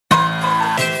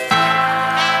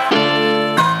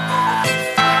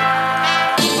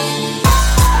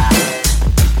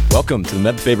Welcome to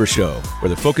the Meb Faber Show, where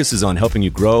the focus is on helping you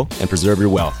grow and preserve your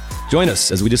wealth. Join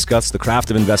us as we discuss the craft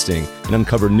of investing and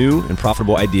uncover new and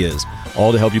profitable ideas,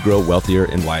 all to help you grow wealthier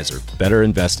and wiser. Better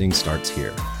investing starts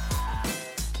here.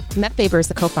 Meb Faber is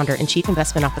the co-founder and chief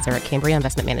investment officer at Cambria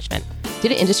Investment Management. Due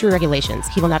to industry regulations,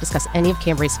 he will not discuss any of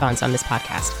Cambria's funds on this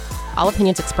podcast. All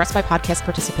opinions expressed by podcast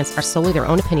participants are solely their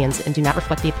own opinions and do not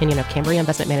reflect the opinion of Cambria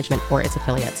Investment Management or its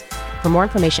affiliates. For more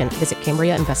information, visit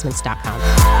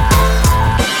CambriaInvestments.com.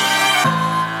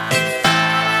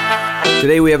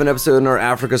 Today we have an episode in our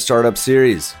Africa Startup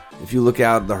series. If you look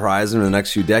out at the horizon in the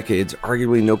next few decades,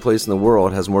 arguably no place in the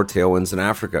world has more tailwinds than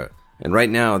Africa. And right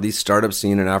now, the startup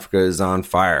scene in Africa is on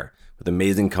fire, with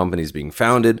amazing companies being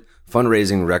founded,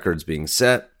 fundraising records being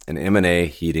set, and M&A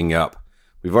heating up.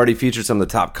 We've already featured some of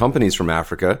the top companies from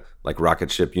Africa, like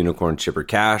rocket ship unicorn Chipper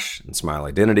Cash and Smile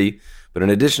Identity. But in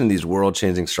addition to these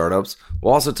world-changing startups,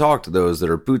 we'll also talk to those that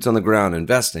are boots on the ground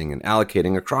investing and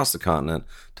allocating across the continent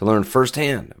to learn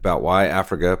firsthand about why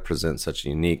Africa presents such a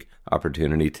unique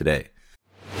opportunity today.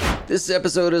 This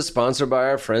episode is sponsored by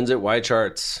our friends at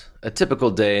YCharts. A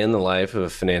typical day in the life of a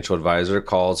financial advisor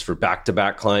calls for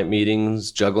back-to-back client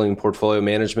meetings, juggling portfolio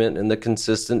management, and the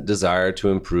consistent desire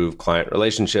to improve client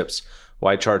relationships.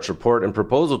 YChart's report and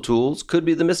proposal tools could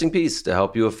be the missing piece to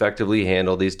help you effectively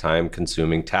handle these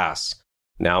time-consuming tasks.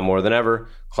 Now more than ever,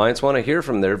 clients want to hear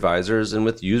from their advisors, and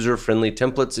with user-friendly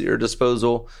templates at your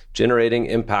disposal, generating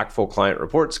impactful client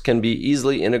reports can be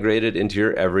easily integrated into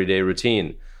your everyday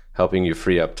routine, helping you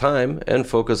free up time and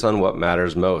focus on what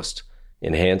matters most,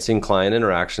 enhancing client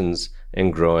interactions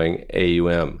and growing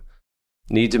AUM.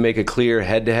 Need to make a clear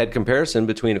head-to-head comparison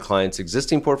between a client's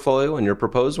existing portfolio and your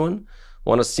proposed one?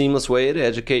 Want a seamless way to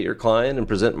educate your client and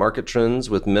present market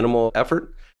trends with minimal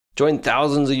effort? Join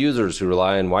thousands of users who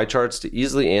rely on YCharts to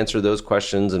easily answer those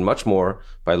questions and much more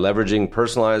by leveraging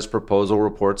personalized proposal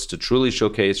reports to truly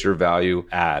showcase your value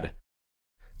add.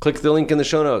 Click the link in the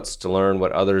show notes to learn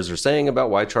what others are saying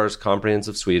about YChart's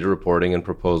comprehensive suite of reporting and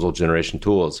proposal generation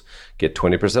tools. Get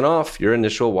 20% off your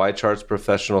initial YCharts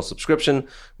professional subscription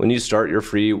when you start your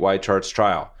free YCharts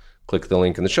trial. Click the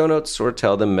link in the show notes or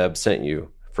tell them Meb sent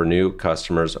you, for new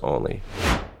customers only.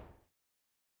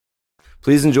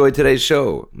 Please enjoy today's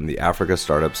show in the Africa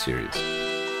Startup Series.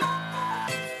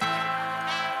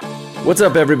 What's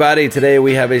up, everybody? Today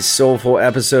we have a soulful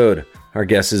episode. Our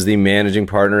guest is the managing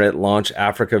partner at Launch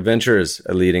Africa Ventures,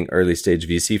 a leading early-stage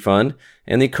VC fund,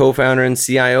 and the co-founder and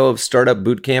CIO of Startup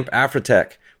Bootcamp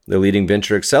Afrotech, the leading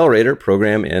venture accelerator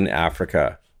program in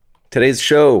Africa. Today's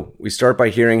show, we start by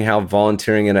hearing how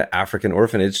volunteering in an African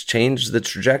orphanage changed the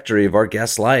trajectory of our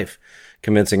guest's life,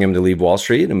 convincing him to leave Wall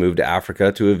Street and move to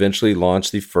Africa to eventually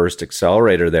launch the first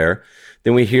accelerator there.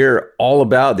 Then we hear all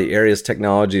about the areas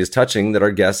technology is touching that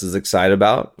our guest is excited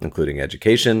about, including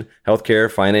education, healthcare,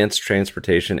 finance,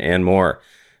 transportation, and more.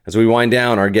 As we wind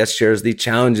down, our guest shares the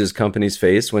challenges companies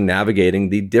face when navigating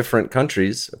the different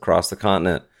countries across the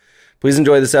continent. Please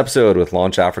enjoy this episode with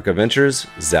Launch Africa Ventures'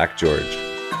 Zach George.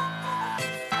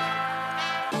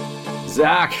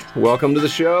 Zach, welcome to the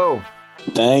show.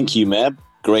 Thank you, Meb.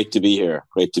 Great to be here.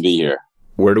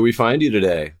 Where do we find you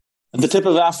today? At the tip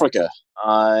of Africa.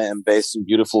 I am based in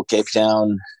beautiful Cape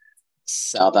Town,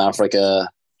 South Africa.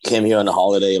 Came here on a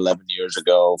holiday 11 years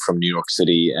ago from New York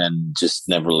City and just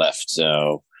never left.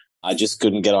 So I just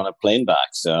couldn't get on a plane back.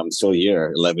 So I'm still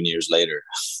here 11 years later.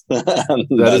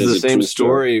 that is the same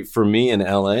story for me in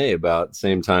LA about the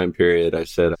same time period. I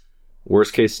said,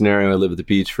 worst case scenario, I live at the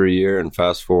beach for a year and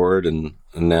fast forward and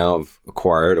now I've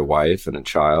acquired a wife and a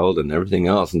child and everything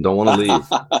else and don't want to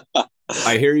leave.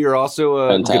 I hear you're also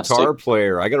a guitar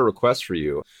player. I got a request for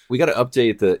you. We got to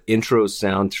update the intro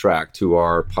soundtrack to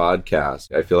our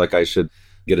podcast. I feel like I should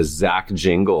get a Zach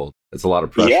jingle. It's a lot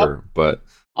of pressure, but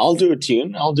I'll do a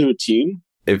tune.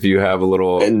 If you have a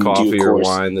little coffee or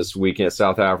wine this weekend,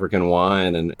 South African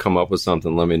wine, and come up with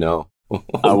something, let me know.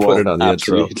 I will put it on the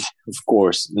intro. Of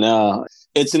course. No,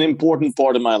 it's an important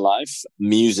part of my life.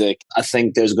 Music. I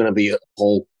think there's going to be a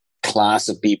whole class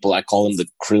of people. I call them the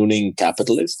crooning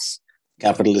capitalists.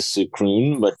 Capitalists who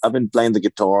croon. But I've been playing the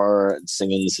guitar and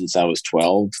singing since I was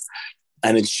 12.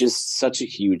 And it's just such a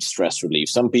huge stress relief.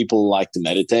 Some people like to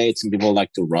meditate. Some people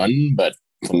like to run. But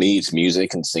for me, it's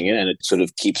music and singing. And it sort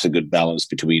of keeps a good balance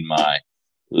between my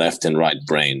left and right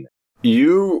brain.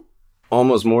 You...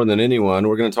 almost more than anyone,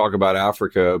 we're going to talk about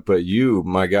Africa, but you,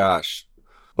 my gosh,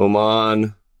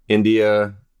 Oman,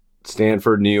 India,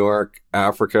 Stanford, New York,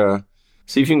 Africa.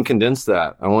 See if you can condense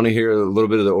that. I want to hear a little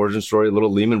bit of the origin story, a little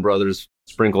Lehman Brothers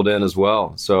sprinkled in as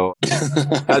well. So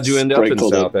how'd you end up in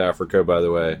South Africa, by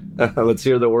the way? Let's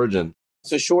hear the origin.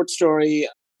 So short story,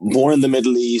 Born in the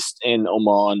Middle East in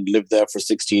Oman, lived there for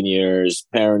 16 years.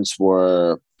 Parents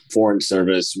were foreign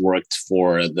service, worked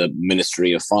for the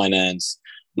Ministry of Finance.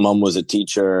 Mom was a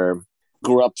teacher.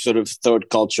 Grew up sort of third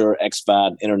culture,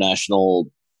 expat,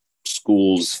 international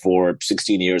schools for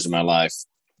 16 years of my life.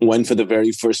 Went for the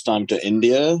very first time to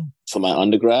India for my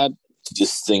undergrad to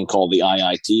this thing called the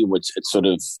IIT, which it's sort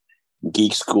of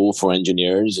geek school for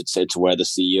engineers. It's where the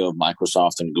CEO of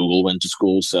Microsoft and Google went to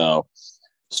school. So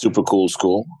super cool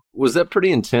school. Was that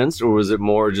pretty intense, or was it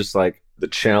more just like the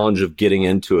challenge of getting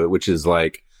into it, which is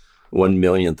like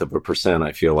 1/1,000,000%,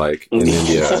 I feel like, in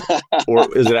India?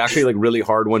 Or is it actually like really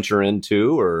hard once you're in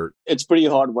too? Or it's pretty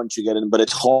hard once you get in, but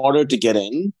it's harder to get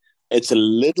in. It's a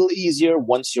little easier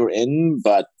once you're in,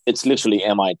 but it's literally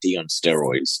MIT on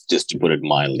steroids, just to put it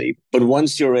mildly. But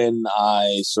once you're in,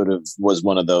 I sort of was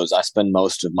one of those. I spent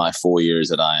most of my 4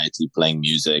 years at IIT playing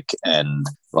music and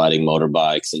riding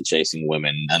motorbikes and chasing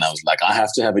women. And I was like, I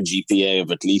have to have a GPA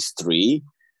of at least 3.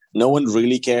 No one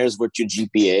really cares what your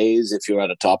GPA is if you're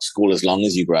at a top school, as long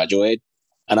as you graduate.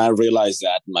 And I realized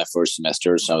that in my first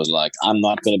semester. So I was like, I'm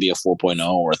not going to be a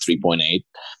 4.0 or a 3.8.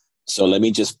 So let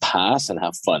me just pass and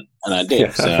have fun. And I did.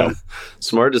 Yeah. So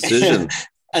Smart decision.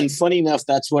 And funny enough,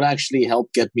 that's what actually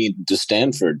helped get me to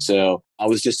Stanford. So I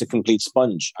was just a complete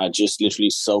sponge. I just literally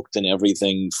soaked in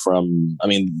everything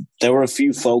there were a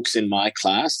few folks in my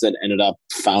class that ended up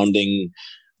founding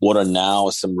what are now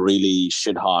some really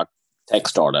shit hot tech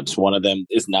startups. One of them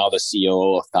is now the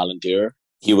COO of Palantir.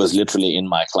 He was literally in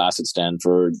my class at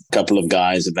Stanford. A couple of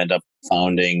guys have ended up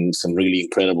founding some really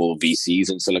incredible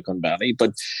VCs in Silicon Valley.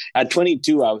 But at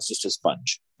 22, I was just a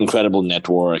sponge. Incredible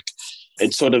network.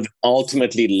 It sort of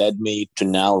ultimately led me to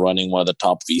now running one of the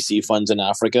top VC funds in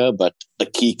Africa. But the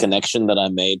key connection that I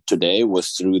made today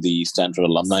was through the Stanford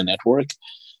Alumni Network,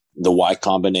 the Y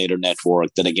Combinator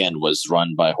network that, again, was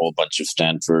run by a whole bunch of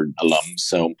Stanford alums.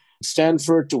 So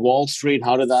Stanford to Wall Street,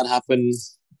 how did that happen?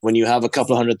 When you have a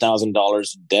couple of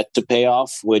 $100,000 debt to pay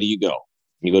off, where do you go?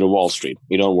 You go to Wall Street.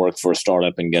 You don't work for a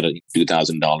startup and get a few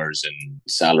 $2,000 in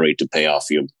salary to pay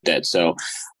off your debt. So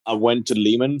I went to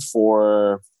Lehman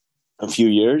for a few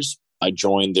years. I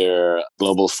joined their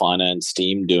global finance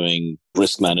team doing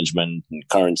risk management and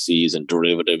currencies and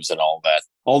derivatives and all that.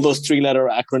 All those 3-letter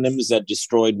acronyms that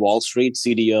destroyed Wall Street,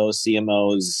 CDOs,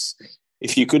 CMOs.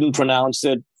 If you couldn't pronounce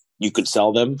it, you could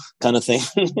sell them, kind of thing.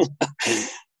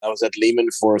 I was at Lehman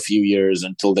for a few years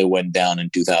until they went down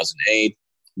in 2008.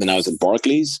 Then I was at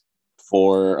Barclays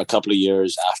for a couple of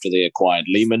years after they acquired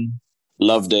Lehman.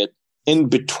 Loved it. In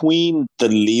between the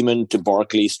Lehman to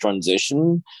Barclays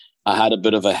transition, I had a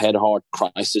bit of a head-heart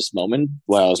crisis moment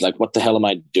where I was like, what the hell am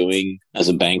I doing as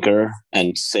a banker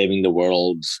and saving the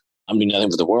world? I'm doing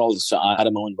nothing for the world. So I had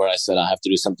a moment where I said, I have to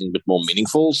do something a bit more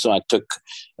meaningful. So I took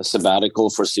a sabbatical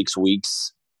for 6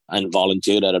 weeks and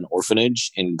volunteered at an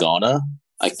orphanage in Ghana.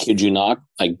 I kid you not,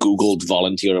 I Googled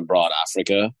volunteer abroad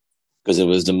Africa because it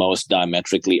was the most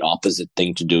diametrically opposite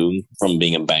thing to do from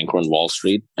being a banker on Wall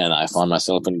Street. And I found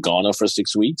myself in Ghana for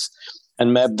 6 weeks.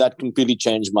 And Meb, that completely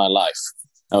changed my life.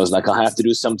 I was like, I have to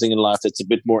do something in life that's a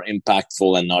bit more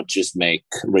impactful and not just make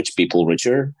rich people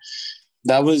richer.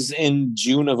 That was in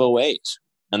June of 2008.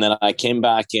 And then I came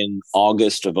back in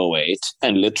August of 2008.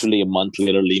 And literally a month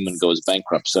later, Lehman goes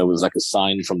bankrupt. So it was like a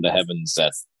sign from the heavens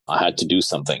that I had to do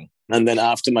something. And then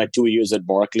after my 2 years at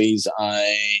Barclays,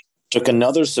 I took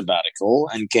another sabbatical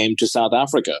and came to South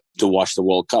Africa to watch the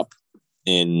World Cup,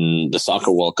 in the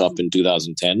Soccer World Cup in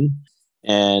 2010.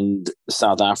 And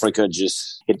South Africa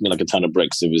just hit me like a ton of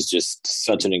bricks. It was just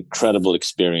such an incredible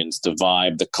experience. The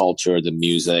vibe, the culture, the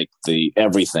music, the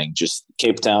everything. Just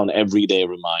Cape Town every day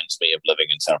reminds me of living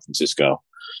in San Francisco.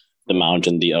 The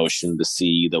mountain, the ocean, the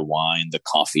sea, the wine, the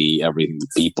coffee, everything, the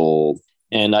people.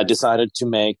 And I decided to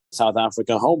make South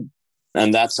Africa home.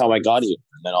 And that's how I got here.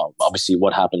 And then obviously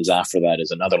what happens after that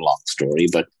is another long story.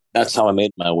 But that's how I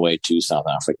made my way to South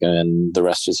Africa, and the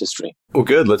rest is history. Well,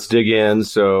 good. Let's dig in.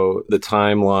 So the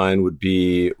timeline would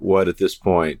be what at this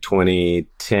point?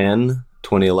 2010,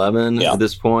 2011 at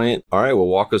this point? All right. Well,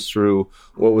 walk us through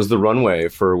what was the runway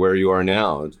for where you are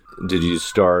now. Did you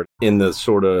start in the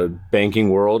sort of banking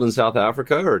world in South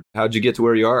Africa, or how'd you get to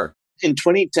where you are? In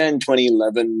 2010,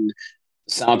 2011,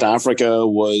 South Africa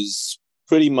was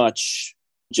pretty much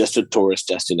just a tourist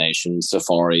destination,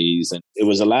 safaris. And it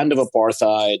was a land of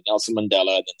apartheid, Nelson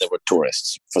Mandela, and then there were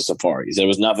tourists for safaris. There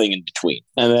was nothing in between.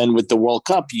 And then with the World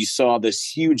Cup, you saw this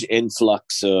huge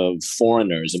influx of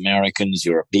foreigners, Americans,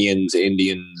 Europeans,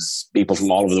 Indians, people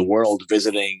from all over the world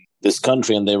visiting this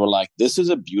country. And they were like, this is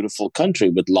a beautiful country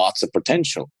with lots of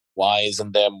potential. Why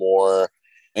isn't there more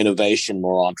innovation,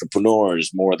 more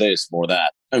entrepreneurs, more this, more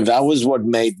that? And that was what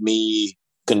made me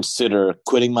consider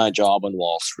quitting my job on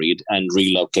Wall Street and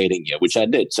relocating here, which I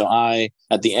did. So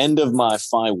at the end of my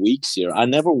 5 weeks here, I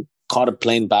never caught a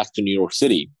plane back to New York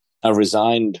City. I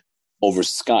resigned over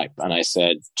Skype and I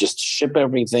said, just ship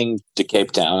everything to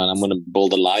Cape Town and I'm going to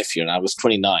build a life here. And I was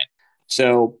 29.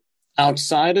 So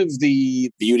outside of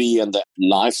the beauty and the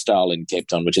lifestyle in Cape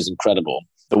Town, which is incredible,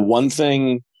 the one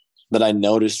thing that I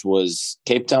noticed was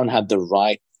Cape Town had the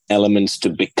right elements to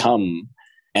become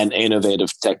an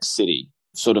innovative tech city,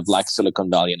 sort of like Silicon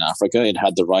Valley in Africa. It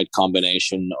had the right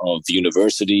combination of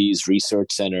universities,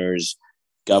 research centers,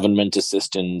 government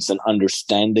assistance, an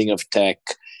understanding of tech,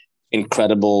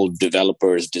 incredible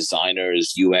developers,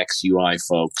 designers, UX, UI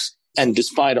folks. And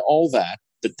despite all that,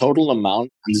 the total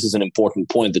amount, and this is an important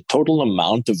point, the total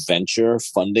amount of venture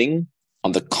funding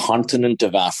on the continent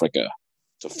of Africa,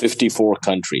 so 54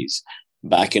 countries,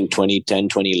 back in 2010,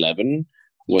 2011,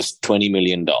 was $20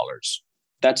 million.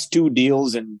 That's 2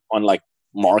 deals on like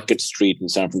Market Street in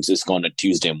San Francisco on a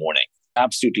Tuesday morning.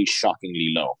 Absolutely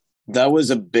shockingly low. That was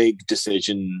a big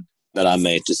decision that I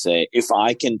made to say, if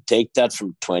I can take that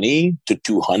from 20 to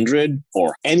 200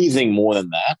 or anything more than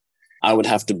that, I would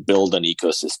have to build an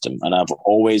ecosystem. And I've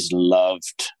always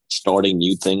loved starting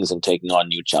new things and taking on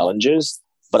new challenges,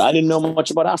 but I didn't know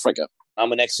much about Africa.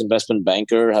 I'm an ex-investment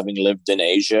banker, having lived in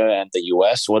Asia and the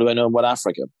US. What do I know about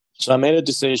Africa? So I made a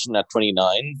decision at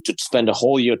 29 to spend a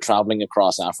whole year traveling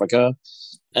across Africa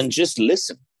and just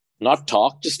listen. Not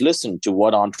talk, just listen to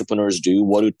what entrepreneurs do.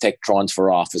 What do tech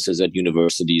transfer offices at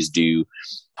universities do?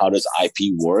 How does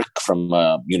IP work from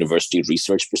a university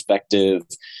research perspective?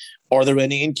 Are there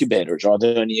any incubators? Are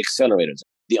there any accelerators?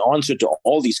 The answer to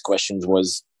all these questions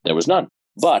was there was none.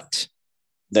 But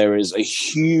there is a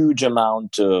huge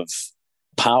amount of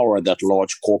power that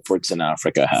large corporates in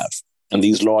Africa have. And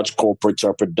these large corporates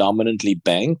are predominantly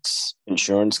banks,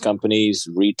 insurance companies,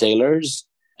 retailers,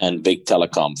 and big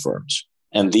telecom firms.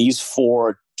 And these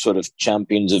 4 sort of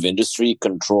champions of industry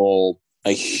control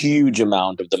a huge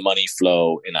amount of the money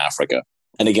flow in Africa.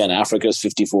 And again, Africa is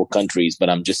 54 countries, but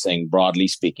I'm just saying, broadly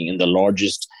speaking, in the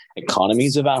largest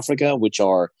economies of Africa, which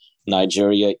are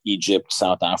Nigeria, Egypt,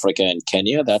 South Africa, and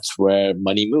Kenya, that's where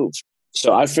money moves.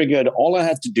 So I figured all I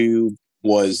had to do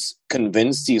was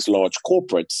convince these large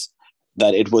corporates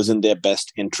that it was in their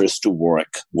best interest to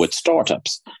work with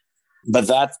startups. But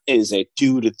that is a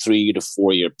 2 to 3 to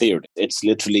 4 year period. It's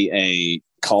literally a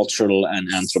cultural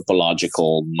and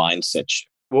anthropological mindset shift.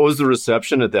 What was the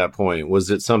reception at that point? Was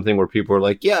it something where people were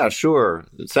like, yeah, sure,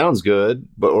 it sounds good,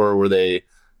 or were they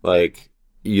like,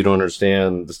 you don't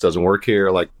understand, this doesn't work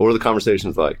here? Like, what were the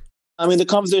conversations like? I mean, the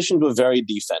conversations were very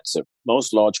defensive.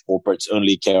 Most large corporates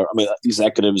only care. I mean,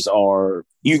 executives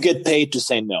you get paid to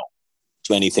say no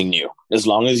to anything new. As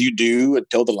long as you do it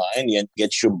till the line, you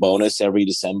get your bonus every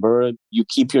December, you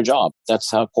keep your job. That's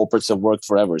how corporates have worked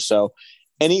forever. So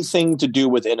anything to do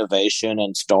with innovation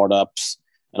and startups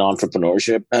and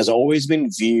entrepreneurship has always been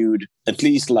viewed, at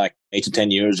least like 8 to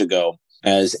 10 years ago,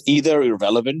 as either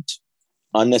irrelevant,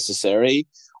 unnecessary,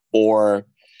 or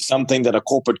something that a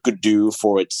corporate could do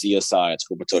for its CSI, its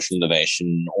corporate social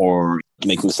innovation, or to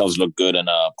make themselves look good in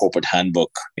a corporate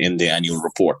handbook in the annual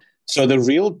report. So the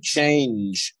real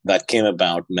change that came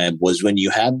about, Meb, was when you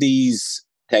had these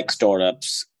tech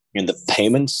startups in the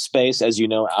payments space. As you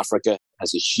know, Africa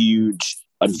has a huge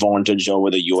advantage over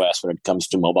the US when it comes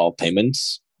to mobile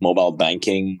payments, mobile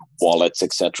banking, wallets,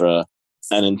 etc.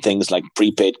 And in things like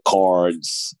prepaid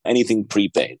cards, anything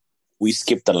prepaid. We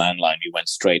skipped the landline. We went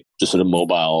straight to sort of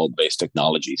mobile-based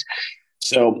technologies.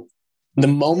 So the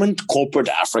moment corporate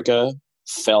Africa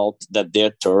felt that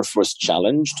their turf was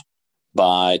challenged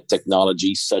by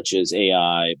technologies such as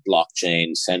AI,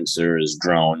 blockchain, sensors,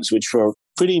 drones, which were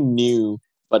pretty new,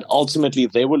 but ultimately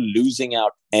they were losing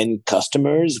out end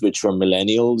customers, which were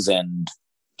millennials and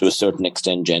to a certain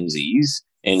extent Gen Zs.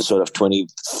 In sort of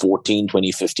 2014,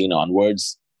 2015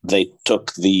 onwards, they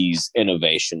took these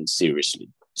innovations seriously.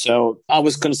 So I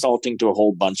was consulting to a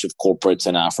whole bunch of corporates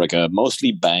in Africa,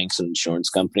 mostly banks and insurance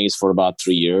companies, for about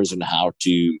 3 years on how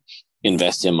to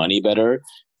invest their money better.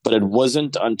 But it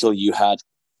wasn't until you had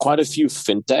quite a few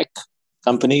fintech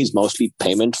companies, mostly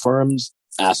payment firms,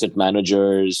 asset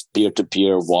managers,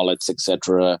 peer-to-peer wallets,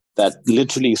 etc., that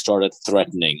literally started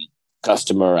threatening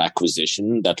customer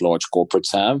acquisition that large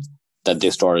corporates have, that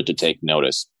they started to take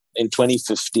notice. In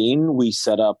 2015, we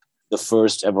set up the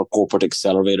first ever corporate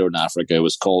accelerator in Africa. It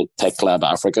was called Tech Lab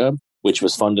Africa, which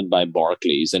was funded by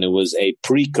Barclays, and it was a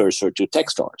precursor to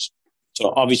Techstars.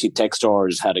 So obviously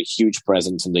Techstars had a huge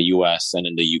presence in the US and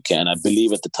in the UK, and I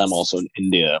believe at the time also in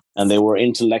India. And they were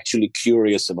intellectually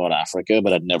curious about Africa,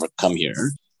 but had never come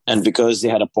here. And because they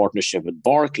had a partnership with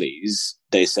Barclays,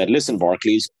 they said, listen,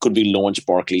 Barclays, could we launch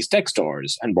Barclays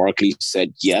Techstars? And Barclays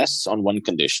said yes on one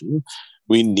condition.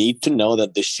 We need to know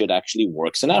that this shit actually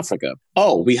works in Africa.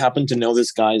 Oh, we happen to know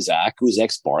this guy, Zach, who's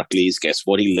ex-Barclays. Guess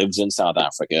what? He lives in South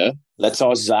Africa. Let's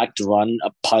ask Zach to run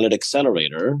a pilot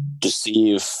accelerator to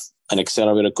see if an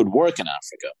accelerator could work in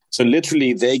Africa. So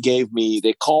literally,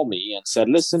 they called me and said,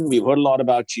 listen, we've heard a lot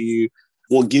about you.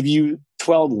 We'll give you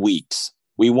 12 weeks.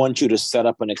 We want you to set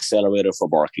up an accelerator for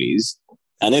Barclays.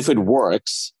 And if it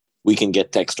works, we can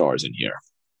get Techstars in here.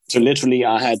 So literally,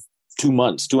 I had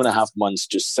 2.5 months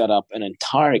to set up an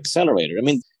entire accelerator. I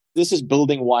mean, this is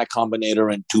building Y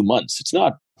Combinator in 2 months. It's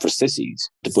not for sissies,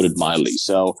 to put it mildly.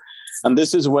 So, and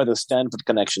this is where the Stanford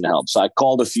connection helps. So I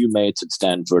called a few mates at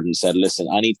Stanford and said, listen,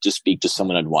 I need to speak to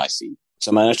someone at YC.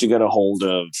 So I managed to get a hold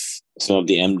of some of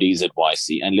the MDs at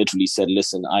YC and literally said,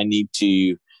 listen, I need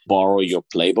to borrow your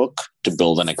playbook to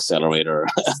build an accelerator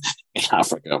in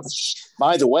Africa.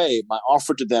 By the way, my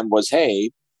offer to them was,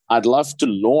 hey, I'd love to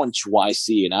launch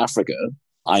YC in Africa.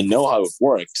 I know how it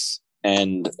works.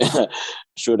 And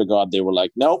sure to God, they were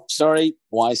like, nope, sorry,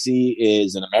 YC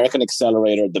is an American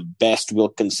accelerator. The best we'll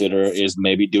consider is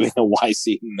maybe doing a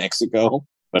YC in Mexico.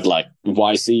 But like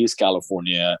YC is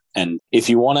California. And if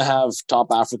you want to have top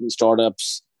African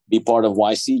startups be part of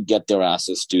YC, get their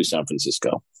asses to San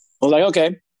Francisco. I was like,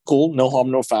 okay, cool, no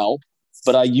harm, no foul.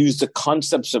 But I used the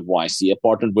concepts of YC. I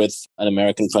partnered with an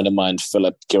American friend of mine,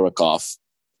 Philip Kirikoff,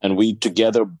 and we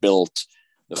together built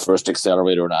the first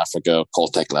accelerator in Africa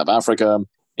called Tech Lab Africa.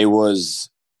 It was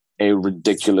a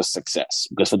ridiculous success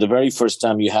because for the very first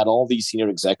time, you had all these senior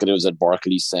executives at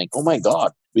Barclays saying, oh my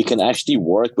God, we can actually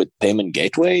work with payment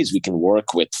gateways. We can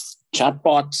work with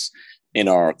chatbots in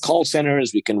our call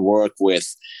centers. We can work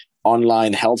with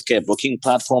online healthcare booking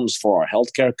platforms for our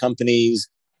healthcare companies.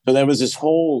 So there was this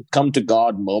whole come to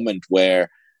God moment where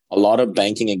a lot of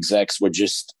banking execs were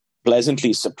just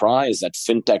pleasantly surprised that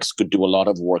fintechs could do a lot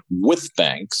of work with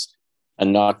banks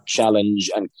and not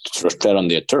challenge and tread on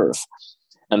their turf.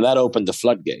 And that opened the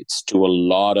floodgates to a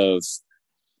lot of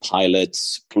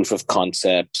pilots, proof of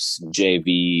concepts,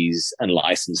 JVs, and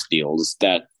license deals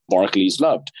that Barclays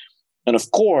loved. And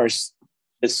of course,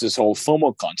 it's this whole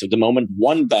FOMO concept. The moment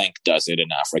one bank does it in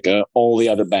Africa, all the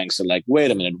other banks are like,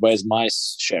 wait a minute, where's my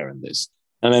share in this?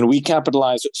 And then we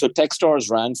capitalized. So Techstars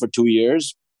ran for 2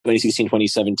 years, 2016,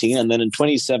 2017. And then in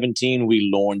 2017, we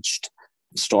launched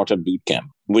Startup Bootcamp,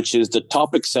 which is the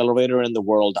top accelerator in the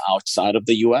world outside of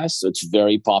the US. So it's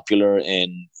very popular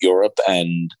in Europe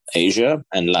and Asia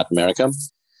and Latin America.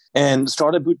 And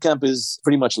Startup Bootcamp is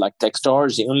pretty much like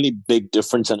Techstars. The only big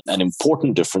difference and an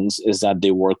important difference is that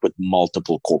they work with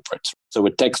multiple corporates. So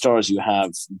with Techstars, you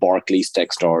have Barclays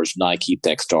Techstars, Nike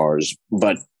Techstars,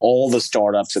 but all the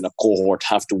startups in a cohort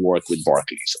have to work with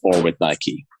Barclays or with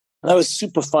Nike. And that was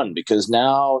super fun because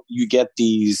now you get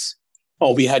these,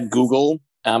 we had Google,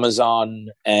 Amazon,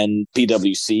 and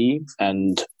PwC,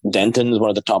 and Denton is one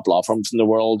of the top law firms in the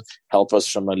world, help us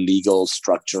from a legal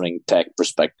structuring tech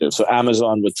perspective. So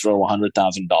Amazon would throw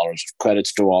 $100,000 of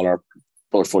credits to all our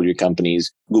portfolio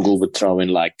companies. Google would throw in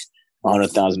like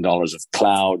 $100,000 of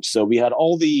cloud. So we had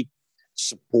all the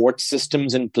support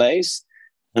systems in place.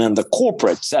 And then the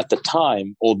corporates at the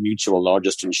time, Old Mutual,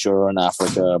 largest insurer in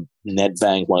Africa,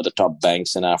 Nedbank, one of the top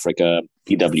banks in Africa,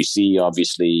 PwC,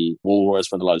 obviously,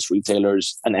 Woolworths, one of the largest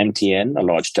retailers, and MTN, a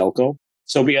large telco.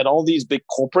 So we had all these big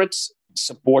corporates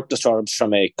support the startups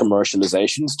from a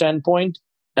commercialization standpoint.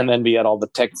 And then we had all the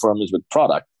tech firms with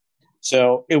product.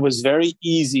 So it was very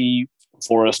easy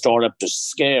for a startup to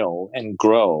scale and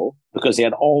grow because they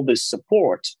had all this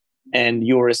support. And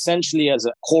you're essentially, as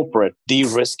a corporate,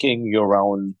 de-risking your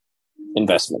own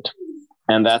investment.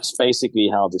 And that's basically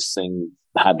how this thing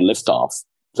had liftoff.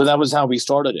 So that was how we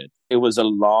started it. It was a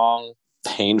long,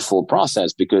 painful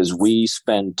process because we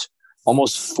spent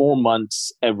almost 4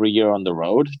 months every year on the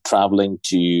road, traveling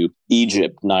to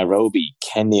Egypt, Nairobi,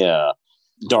 Kenya,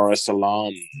 Dar es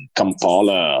Salaam,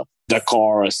 Kampala,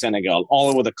 Dakar, Senegal, all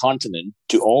over the continent,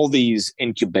 to all these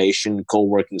incubation,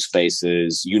 co-working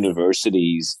spaces,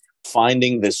 universities,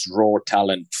 finding this raw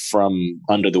talent from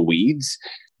under the weeds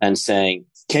and saying,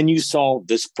 can you solve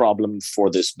this problem for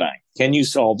this bank? Can you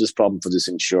solve this problem for this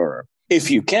insurer?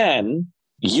 If you can,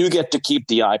 you get to keep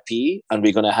the IP, and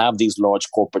we're going to have these large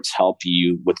corporates help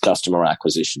you with customer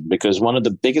acquisition. Because one of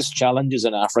the biggest challenges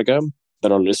in Africa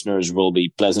that our listeners will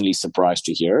be pleasantly surprised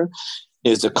to hear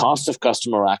is the cost of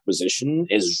customer acquisition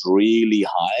is really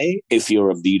high if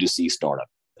you're a B2C startup.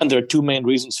 And there are two main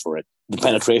reasons for it. The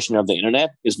penetration of the internet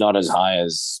is not as high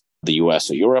as the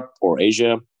US or Europe or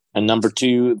Asia. And number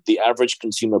two, the average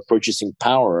consumer purchasing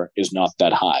power is not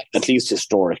that high, at least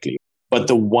historically. But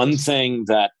the one thing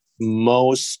that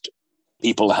most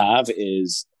people have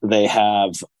is they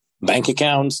have bank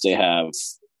accounts, they have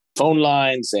phone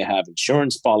lines, they have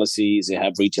insurance policies, they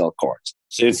have retail cards.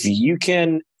 So if you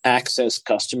can access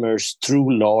customers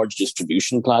through large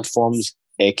distribution platforms,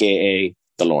 aka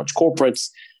the large corporates,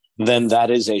 then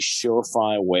that is a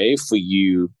surefire way for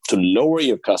you to lower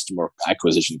your customer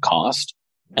acquisition cost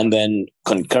and then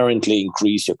concurrently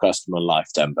increase your customer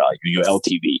lifetime value, your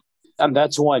LTV. And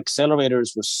that's why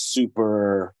accelerators were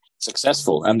super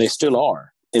successful, and they still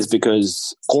are, is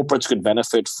because corporates could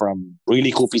benefit from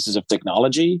really cool pieces of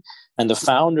technology, and the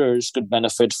founders could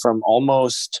benefit from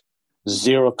almost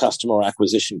zero customer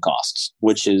acquisition costs,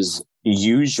 which is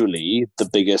usually the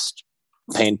biggest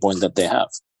pain point that they have.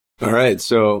 All right.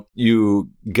 So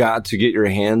you got to get your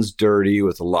hands dirty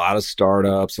with a lot of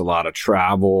startups, a lot of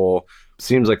travel.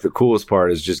 Seems like the coolest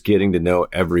part is just getting to know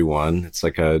everyone. It's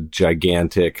like a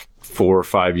gigantic 4 or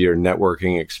 5 year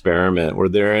networking experiment. Were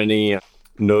there any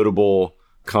notable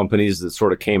companies that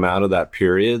sort of came out of that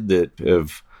period that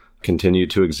have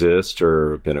continued to exist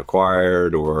or been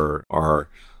acquired or are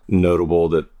notable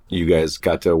that you guys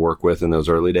got to work with in those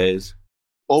early days?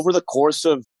 Over the course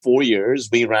of 4 years,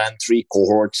 we ran 3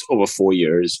 cohorts over 4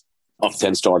 years of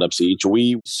 10 startups each.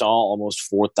 We saw almost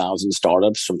 4,000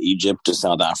 startups from Egypt to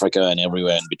South Africa and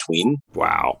everywhere in between.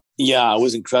 Wow. Yeah, it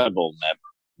was incredible, man.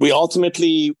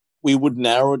 We would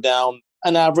narrow down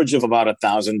an average of about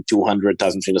 1,200,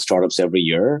 1,300 startups every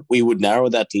year. We would narrow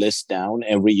that list down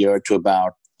every year to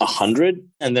about 100.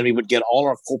 And then we would get all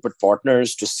our corporate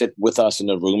partners to sit with us in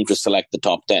a room to select the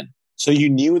top 10. So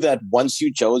you knew that once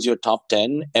you chose your top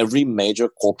 10, every major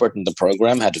corporate in the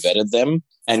program had vetted them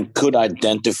and could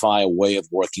identify a way of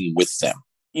working with them.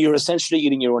 You're essentially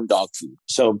eating your own dog food.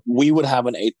 So we would have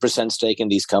an 8% stake in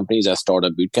these companies as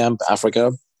Startup Bootcamp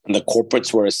Africa. And the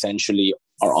corporates were essentially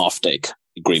our offtake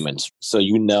agreements. So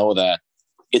you know that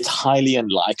it's highly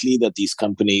unlikely that these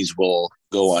companies will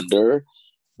go under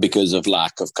because of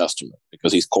lack of customer,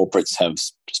 because these corporates have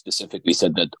specifically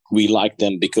said that we like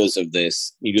them because of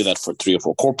this. You do that for 3 or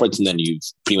 4 corporates and then you've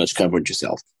pretty much covered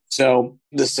yourself. So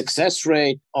the success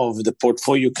rate of the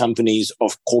portfolio companies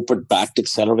of corporate-backed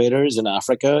accelerators in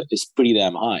Africa is pretty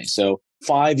damn high. So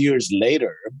 5 years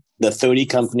later, the 30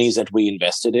 companies that we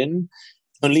invested in,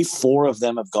 only 4 of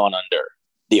them have gone under.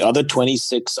 The other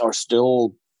 26 are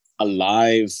still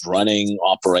alive, running,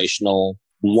 operational.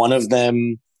 One of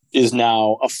them is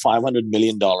now a $500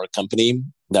 million company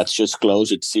that's just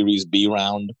closed its Series B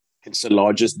round. It's the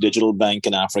largest digital bank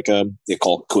in Africa. They're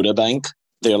called Kuda Bank.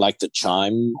 They're like the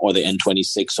Chime or the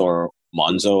N26 or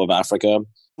Monzo of Africa.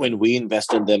 When we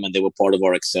invested in them and they were part of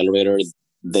our accelerator,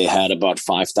 they had about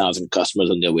 5,000 customers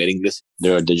on their waiting list.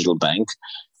 They're a digital bank.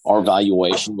 Our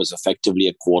valuation was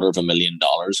effectively $250,000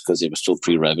 because they were still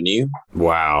pre-revenue.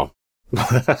 Wow.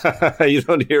 You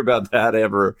don't hear about that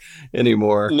ever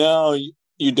anymore. No,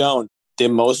 you don't. Their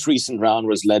most recent round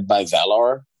was led by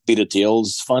Valar, Peter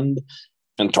Thiel's fund,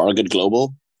 and Target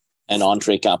Global, and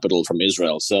Entree Capital from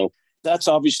Israel. So that's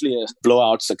obviously a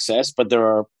blowout success, but there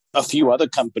are a few other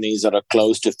companies that are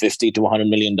close to $50 to $100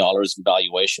 million in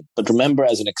valuation. But remember,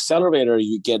 as an accelerator,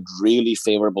 you get really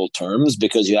favorable terms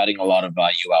because you're adding a lot of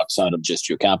value outside of just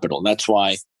your capital. That's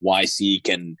why YC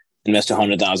can invest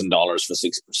 $100,000 for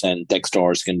 6%.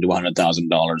 Techstars can do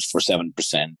 $100,000 for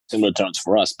 7%. Similar terms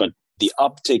for us. But the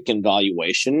uptick in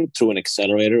valuation through an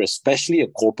accelerator, especially a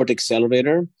corporate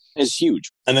accelerator, is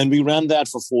huge. And then we ran that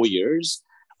for 4 years.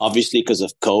 Obviously, because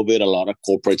of COVID, a lot of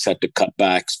corporates had to cut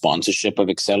back sponsorship of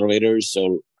accelerators.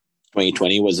 So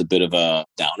 2020 was a bit of a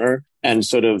downer. And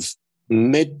sort of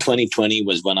mid-2020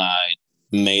 was when I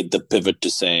made the pivot to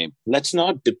say, let's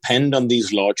not depend on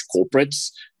these large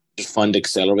corporates to fund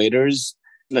accelerators.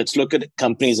 Let's look at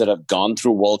companies that have gone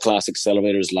through world-class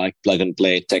accelerators like Plug and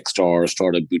Play, Techstars,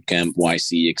 Startup Bootcamp,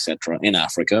 YC, etc. in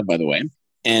Africa, by the way,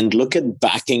 and look at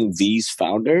backing these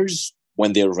founders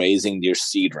when they're raising their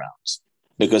seed rounds.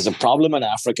 Because the problem in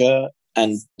Africa,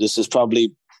 and this is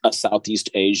probably a Southeast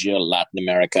Asia, Latin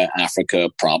America, Africa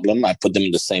problem, I put them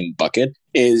in the same bucket,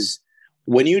 is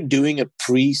when you're doing a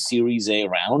pre-Series A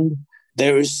round,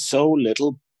 there is so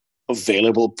little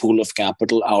available pool of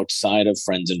capital outside of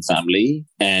friends and family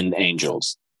and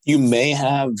angels. You may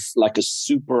have like a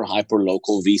super hyper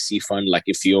local VC fund. Like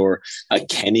if you're a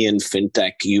Kenyan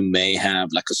fintech, you may have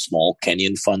like a small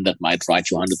Kenyan fund that might write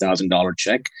you $100,000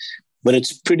 check, but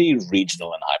it's pretty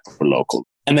regional and hyper local.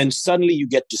 And then suddenly you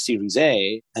get to Series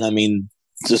A. And I mean,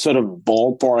 the sort of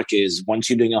ballpark is once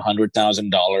you're doing $100,000 in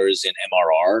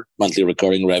MRR, monthly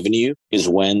recurring revenue, is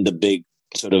when the big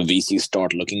sort of VCs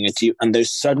start looking at you. And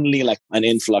there's suddenly like an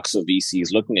influx of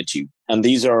VCs looking at you. And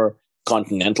these are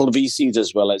continental VCs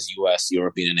as well as US,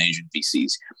 European, and Asian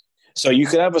VCs. So you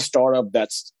could have a startup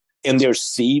that's in their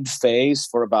seed phase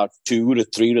for about 2 to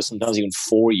 3 to sometimes even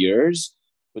 4 years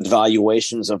with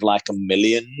valuations of like $1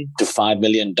 million to $5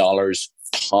 million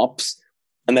tops.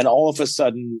 And then all of a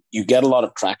sudden you get a lot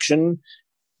of traction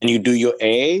and you do your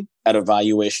A at a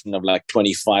valuation of like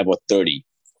 25 or 30.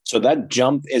 So that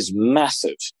jump is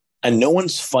massive. And no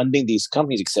one's funding these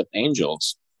companies except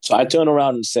angels. So I turned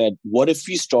around and said, what if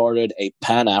we started a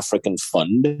Pan-African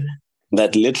fund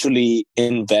that literally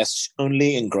invests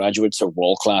only in graduates of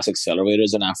world-class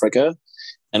accelerators in Africa,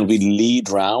 and we lead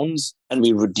rounds and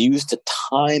we reduce the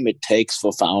time it takes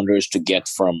for founders to get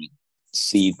from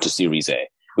seed to Series A,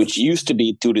 which used to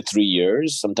be 2 to 3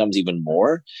 years, sometimes even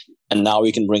more. And now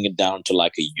we can bring it down to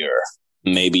like a year,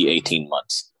 maybe 18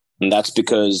 months. And that's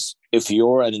because if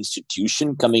you're an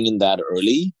institution coming in that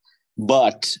early,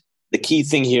 but the key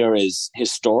thing here is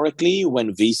historically,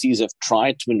 when VCs have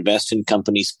tried to invest in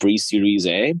companies pre-Series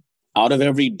A, out of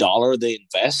every dollar they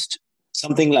invest,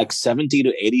 something like 70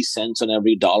 to 80 cents on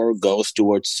every dollar goes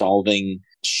towards solving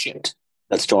shit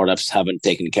that startups haven't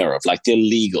taken care of, like their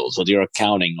legals or their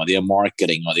accounting or their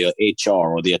marketing or their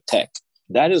HR or their tech.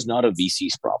 That is not a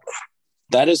VC's problem.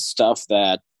 That is stuff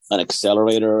that an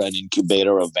accelerator, an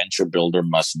incubator, a venture builder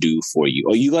must do for you.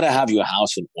 Or you got to have your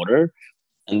house in order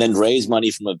and then raise money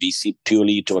from a VC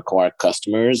purely to acquire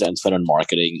customers and spend on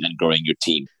marketing and growing your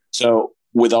team. So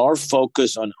with our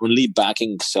focus on only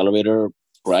backing accelerator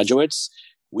graduates,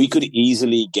 we could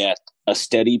easily get a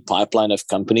steady pipeline of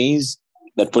companies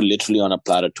that put literally on a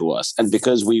platter to us. And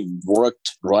because we've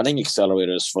worked running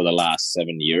accelerators for the last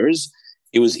 7 years,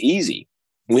 it was easy.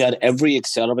 We had every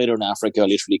accelerator in Africa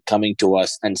literally coming to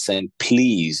us and saying,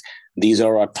 please, these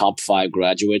are our top 5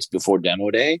 graduates before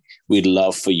demo day. We'd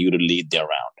love for you to lead their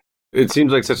round. It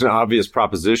seems like such an obvious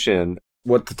proposition.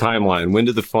 What's the timeline? When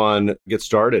did the fund get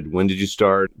started? When did you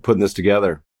start putting this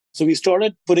together? So we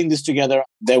started putting this together.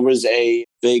 There was a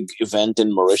big event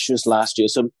in Mauritius last year.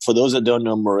 So for those that don't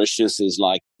know, Mauritius is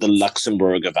like the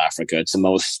Luxembourg of Africa. It's the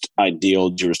most ideal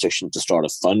jurisdiction to start a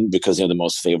fund because they're the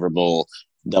most favorable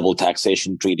double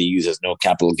taxation treaty, uses no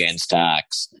capital gains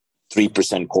tax,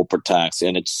 3% corporate tax,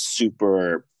 and it's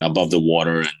super above the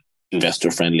water and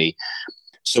investor friendly.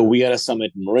 So we had a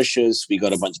summit in Mauritius. We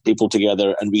got a bunch of people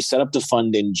together and we set up the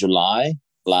fund in July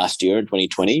last year,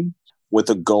 2020, with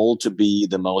a goal to be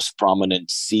the most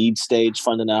prominent seed stage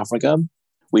fund in Africa.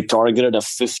 We targeted a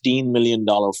 $15 million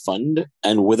fund.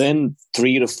 And within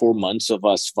 3 to 4 months of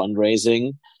us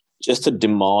fundraising, just the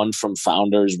demand from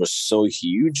founders was so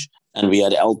huge. And we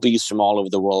had LPs from all over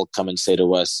the world come and say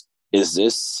to us, is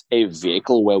this a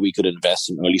vehicle where we could invest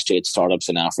in early stage startups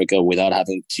in Africa without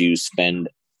having to spend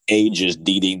ages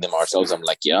DDing them ourselves? I'm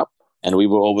like, yeah. And we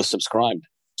were oversubscribed.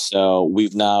 So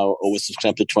we've now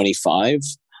oversubscribed to 25.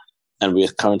 And we're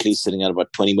currently sitting at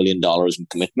about $20 million in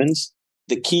commitments.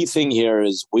 The key thing here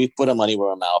is we've put our money where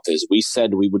our mouth is. We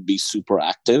said we would be super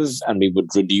active and we would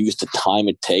reduce the time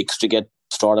it takes to get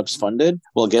startups funded.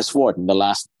 Well, guess what? In the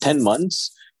last 10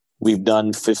 months, we've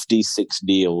done 56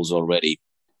 deals already.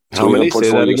 How many?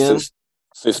 Say that again?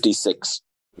 56.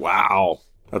 Wow.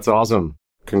 That's awesome.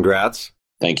 Congrats.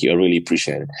 Thank you. I really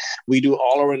appreciate it. We do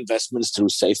all our investments through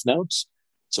safe notes.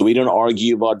 So we don't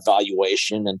argue about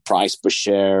valuation and price per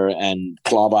share and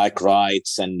clawback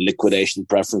rights and liquidation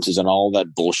preferences and all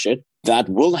that bullshit. That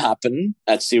will happen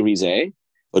at Series A,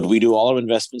 but we do all our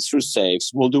investments through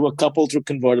safes. We'll do a couple through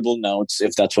convertible notes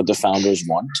if that's what the founders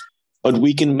want. But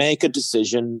we can make a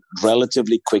decision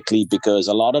relatively quickly because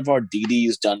a lot of our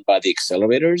DDs done by the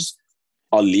accelerators,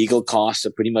 our legal costs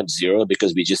are pretty much zero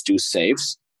because we just do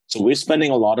safes. So we're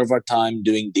spending a lot of our time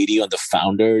doing DD on the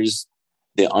founders,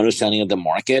 their understanding of the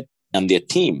market and their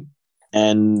team.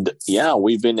 And yeah,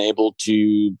 we've been able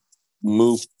to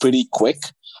move pretty quick.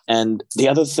 And the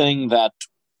other thing that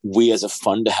we as a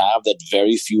fund have that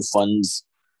very few funds,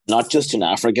 not just in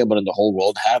Africa, but in the whole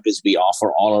world have is we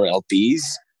offer all our LPs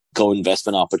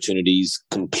co-investment opportunities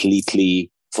completely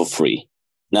for free.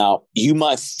 Now, you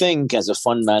might think as a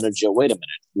fund manager, wait a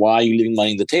minute, why are you leaving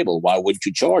money on the table? Why wouldn't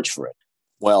you charge for it?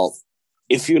 Well,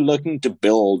 if you're looking to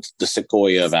build the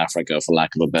Sequoia of Africa, for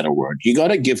lack of a better word, you got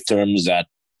to give terms that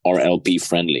are LP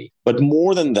friendly. But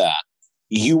more than that,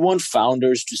 you want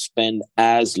founders to spend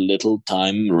as little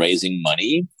time raising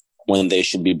money when they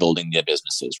should be building their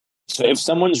businesses. So if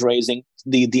someone's raising,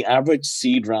 the average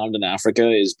seed round in Africa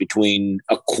is between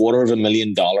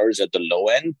 $250,000 at the low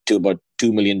end to about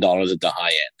 $2 million at the high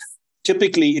end.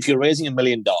 Typically, if you're raising $1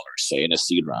 million, say in a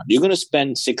seed round, you're going to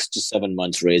spend 6 to 7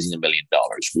 months raising $1 million.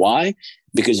 Why?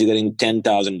 Because you're getting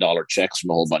 $10,000 checks from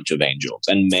a whole bunch of angels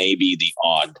and maybe the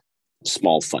odd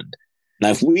small fund. Now,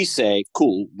 if we say,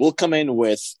 cool, we'll come in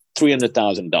with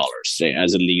 $300,000, say,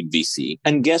 as a lead VC.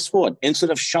 And guess what? Instead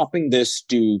of shopping this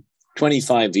to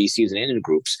 25 VCs and angel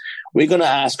groups, we're going to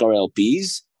ask our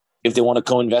LPs if they want to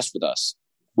co-invest with us.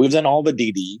 We've done all the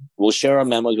DD. We'll share our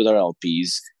memos with our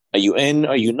LPs. Are you in?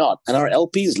 Are you not? And our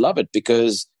LPs love it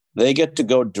because they get to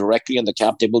go directly on the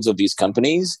cap tables of these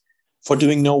companies for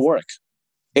doing no work.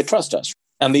 They trust us.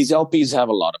 And these LPs have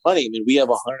a lot of money. I mean, we have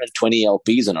 120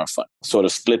 LPs in our fund, sort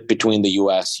of split between the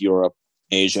US, Europe,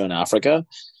 Asia, and Africa.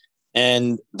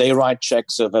 And they write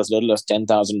checks of as little as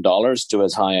 $10,000 to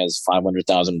as high as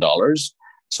 $500,000.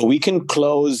 So we can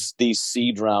close these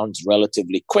seed rounds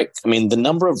relatively quick. I mean, the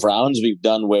number of rounds we've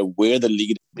done where we're the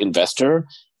lead investor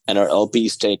and our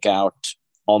LPs take out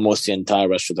almost the entire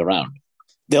rest of the round.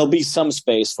 There'll be some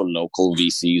space for local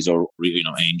VCs or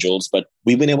angels, but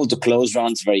we've been able to close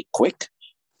rounds very quick.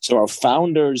 So our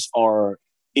founders are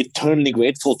eternally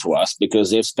grateful to us because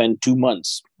they've spent 2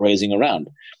 months raising a round.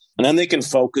 And then they can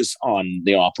focus on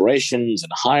the operations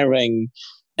and hiring.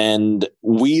 And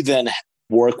we then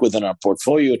work within our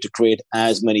portfolio to create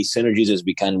as many synergies as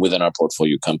we can within our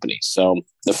portfolio companies. So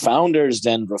the founders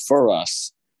then refer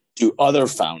us to other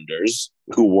founders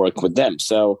who work with them.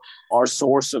 So our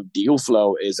source of deal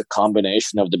flow is a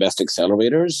combination of the best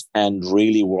accelerators and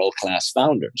really world-class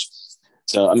founders.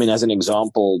 So, I mean, as an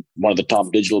example, one of the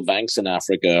top digital banks in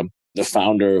Africa, the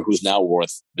founder who's now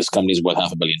this company is worth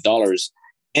 $500 million.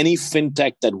 Any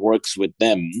fintech that works with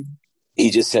them,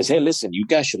 he just says, hey, listen, you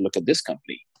guys should look at this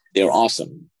company. They're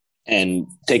awesome. And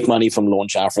take money from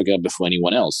Launch Africa before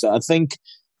anyone else. So I think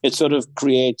it sort of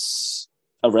creates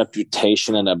a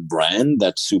reputation and a brand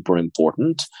that's super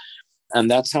important. And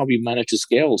that's how we managed to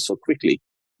scale so quickly.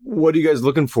 What are you guys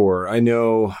looking for? I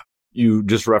know you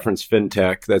just referenced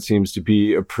fintech. That seems to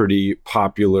be a pretty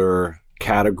popular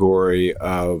category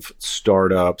of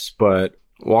startups, but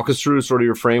walk us through sort of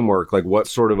your framework. Like, what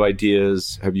sort of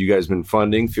ideas have you guys been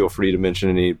funding? Feel free to mention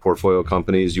any portfolio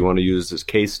companies you want to use as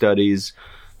case studies,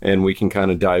 and we can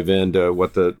kind of dive into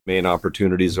what the main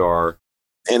opportunities are.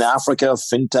 In Africa,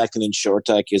 fintech and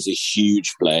insurtech is a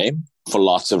huge play for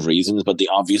lots of reasons, but the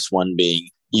obvious one being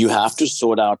you have to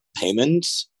sort out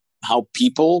payments, how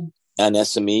people and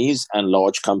SMEs and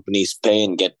large companies pay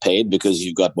and get paid, because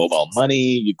you've got mobile money,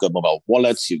 you've got mobile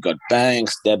wallets, you've got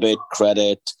banks, debit,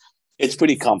 credit. It's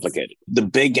pretty complicated. The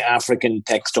big African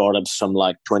tech startups from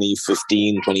like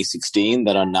 2015, 2016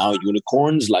 that are now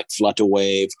unicorns like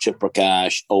Flutterwave,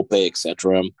 Chippercash, Opay,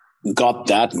 etc., got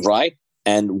that right.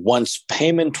 And once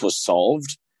payment was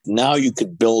solved, now you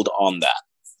could build on that.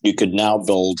 You could now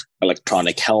build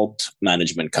electronic health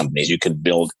management companies. You could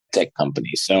build tech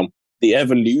companies. So the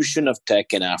evolution of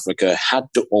tech in Africa had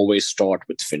to always start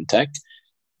with fintech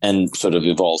and sort of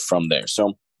evolve from there.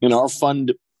 So, our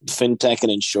fund, fintech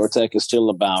and insurtech, is still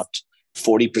about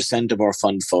 40% of our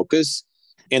fund focus.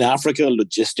 In Africa,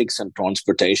 logistics and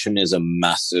transportation is a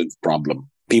massive problem.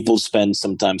 People spend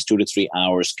sometimes 2 to 3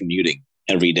 hours commuting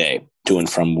every day to and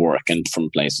from work and from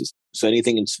places. So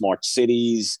anything in smart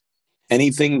cities,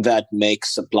 anything that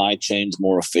makes supply chains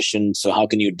more efficient. So how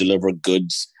can you deliver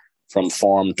goods from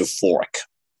farm to fork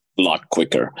a lot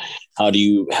quicker? How do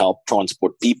you help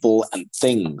transport people and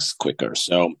things quicker?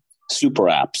 So super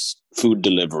apps, food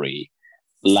delivery,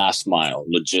 last mile,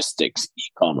 logistics,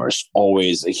 e-commerce,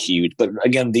 always a huge, but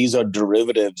again, these are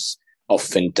derivatives of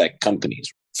fintech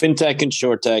companies. Fintech,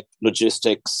 insurtech,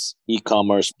 logistics,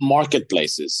 e-commerce,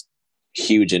 marketplaces,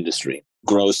 huge industry,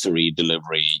 grocery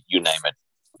delivery, you name it.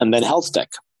 And then health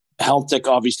tech. Health tech,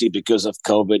 obviously, because of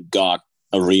COVID, got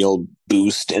a real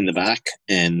boost in the back,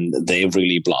 and they've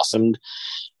really blossomed.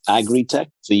 Agri-tech,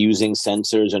 so using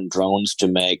sensors and drones to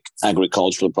make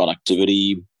agricultural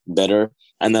productivity better.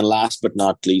 And then last but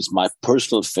not least, my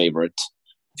personal favorite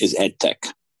is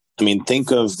edtech. I mean,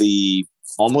 think of the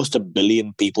almost 1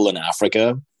 billion people in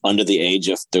Africa under the age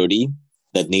of 30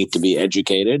 that need to be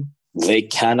educated. They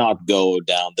cannot go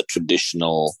down the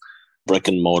traditional brick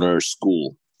and mortar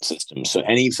school system. So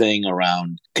anything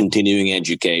around continuing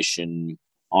education,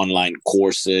 online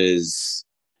courses,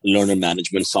 learner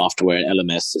management software,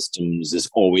 LMS systems is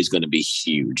always going to be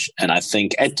huge. And I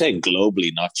think edtech globally,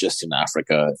 not just in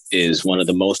Africa, is one of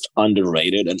the most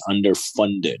underrated and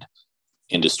underfunded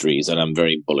industries that I'm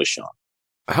very bullish on.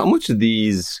 How much of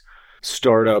these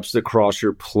startups that cross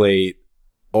your plate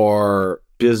are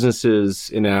businesses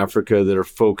in Africa that are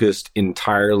focused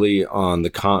entirely on the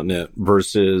continent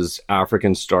versus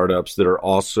African startups that are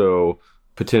also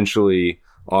potentially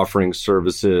offering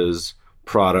services,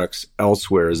 products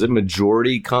elsewhere? Is it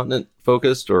majority continent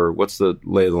focused, or what's the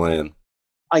lay of the land?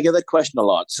 I get that question a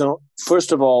lot. So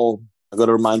first of all, I've got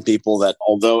to remind people that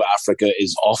although Africa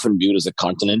is often viewed as a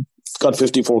continent, It's got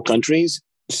 54 countries.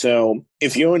 So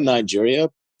if you're in Nigeria,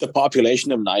 the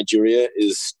population of Nigeria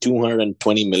is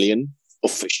 220 million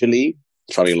officially.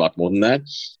 It's probably a lot more than that,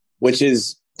 which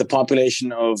is the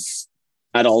population of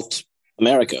adult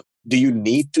America. Do you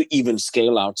need to even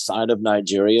scale outside of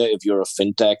Nigeria if you're a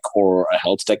fintech or a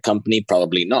health tech company?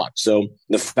 Probably not. So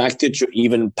the fact that you're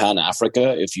even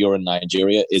Pan-Africa, if you're in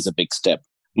Nigeria, is a big step.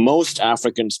 Most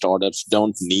African startups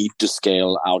don't need to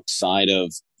scale outside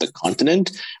of the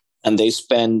continent, and they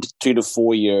spend 2 to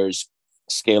 4 years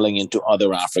scaling into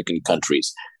other African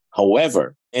countries.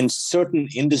 However, in certain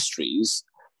industries,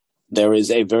 there is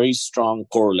a very strong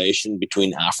correlation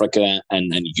between Africa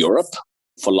and Europe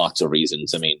for lots of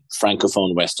reasons. I mean,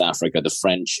 Francophone West Africa, the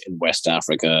French in West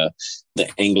Africa, the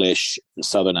English in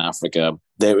Southern Africa.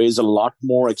 There is a lot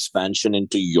more expansion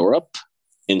into Europe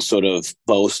in sort of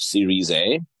post-Series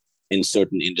A in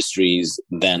certain industries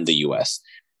than the US.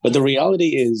 But the reality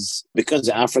is, because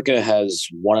Africa has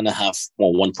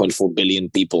 1.4 billion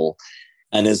people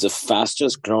and is the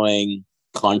fastest growing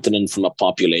continent from a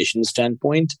population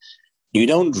standpoint, you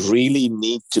don't really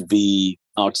need to be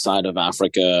outside of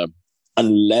Africa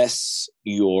unless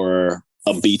you're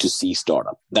a B2C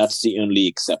startup. That's the only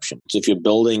exception. So if you're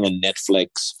building a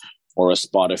Netflix or a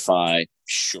Spotify,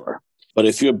 sure. But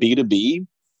if you're B2B,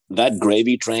 that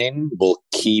gravy train will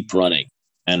keep running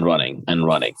and running and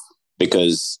running,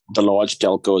 because the large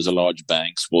telcos, the large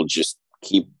banks will just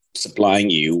keep supplying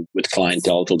you with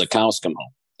clientele till the cows come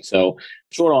home. So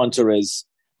short answer is,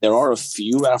 there are a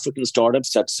few African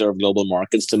startups that serve global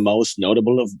markets. The most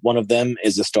notable of one of them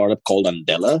is a startup called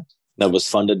Andela that was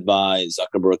funded by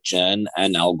Zuckerberg Chan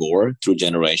and Al Gore through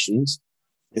Generations,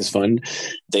 his fund.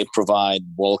 They provide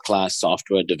world-class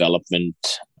software development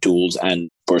tools and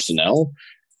personnel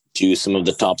to some of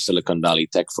the top Silicon Valley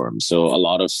tech firms. So a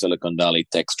lot of Silicon Valley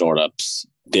tech startups,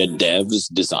 their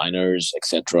devs, designers,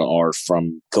 etc., are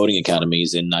from coding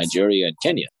academies in Nigeria and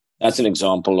Kenya. That's an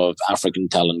example of African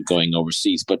talent going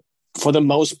overseas. But for the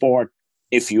most part,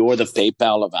 if you're the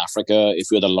PayPal of Africa, if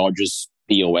you're the largest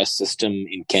POS system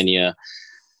in Kenya,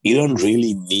 you don't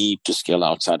really need to scale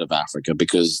outside of Africa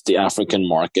because the African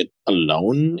market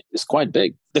alone is quite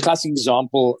big. The classic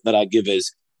example that I give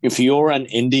is, if you're an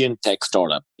Indian tech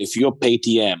startup, if you're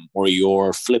Paytm or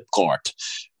your Flipkart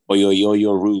or your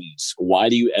Yo-Yo Rooms, why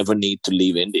do you ever need to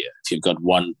leave India if you've got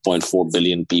 1.4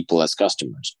 billion people as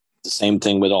customers? The same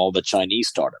thing with all the Chinese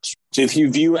startups. So if you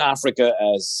view Africa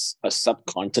as a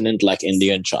subcontinent like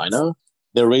India and China,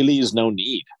 there really is no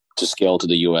need to scale to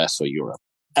the US or Europe.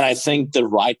 And I think the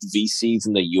right VCs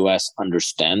in the US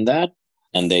understand that,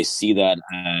 and they see that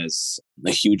as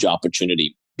a huge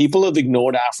opportunity. People have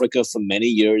ignored Africa for many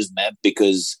years, Matt,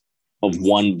 because of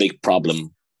one big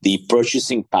problem. The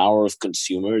purchasing power of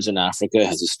consumers in Africa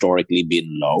has historically been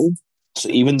low. So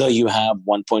even though you have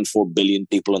 1.4 billion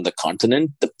people on the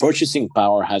continent, the purchasing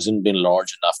power hasn't been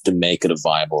large enough to make it a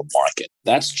viable market.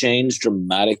 That's changed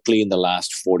dramatically in the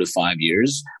last 4 to 5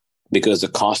 years because the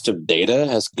cost of data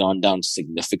has gone down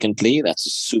significantly. That's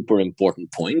a super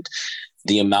important point.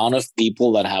 The amount of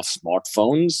people that have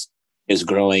smartphones is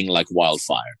growing like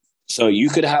wildfire. So you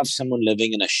could have someone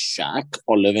living in a shack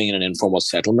or living in an informal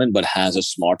settlement but has a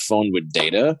smartphone with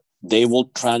data. They will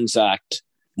transact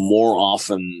more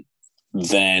often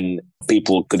than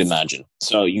people could imagine.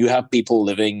 So you have people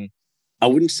living, I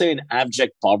wouldn't say in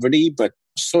abject poverty, but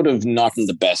sort of not in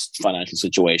the best financial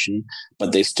situation,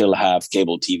 but they still have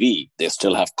cable TV. They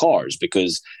still have cars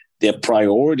because their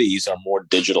priorities are more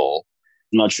digital.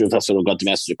 I'm not sure if that sort of got the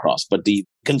message across, but the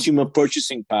consumer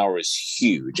purchasing power is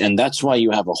huge. And that's why you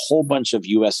have a whole bunch of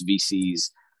US VCs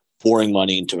pouring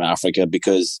money into Africa,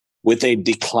 because with a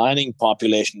declining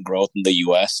population growth in the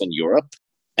US and Europe,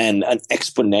 and an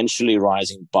exponentially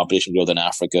rising population growth in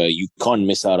Africa, you can't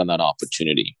miss out on that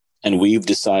opportunity. And we've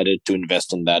decided to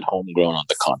invest in that homegrown on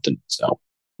the continent. So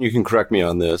you can correct me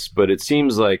on this, but it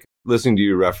seems like listening to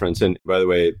your reference, and by the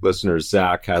way, listeners,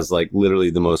 Zach has like literally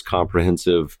the most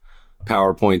comprehensive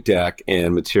PowerPoint deck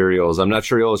and materials. I'm not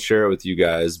sure he'll share it with you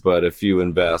guys, but if you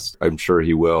invest, I'm sure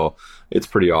he will. It's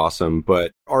pretty awesome.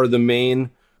 But are the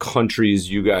main countries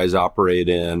you guys operate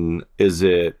in, is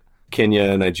it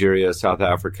Kenya, Nigeria, South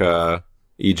Africa,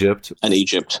 Egypt? And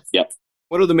Egypt, yep.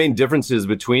 What are the main differences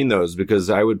between those?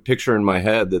 Because I would picture in my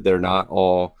head that they're not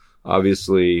all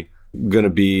obviously going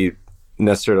to be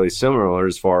necessarily similar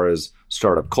as far as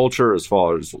startup culture, as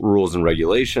far as rules and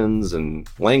regulations and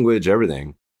language,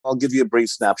 everything. I'll give you a brief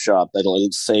snapshot that'll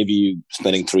save you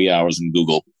spending 3 hours in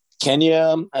Google.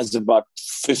 Kenya has about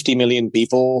 50 million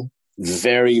people,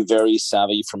 very, very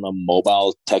savvy from a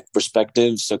mobile tech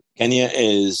perspective. So Kenya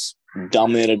is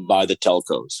dominated by the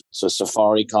telcos. So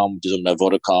Safaricom, which is on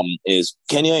Vodacom,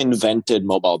 Kenya invented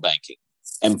mobile banking.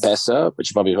 M-Pesa, which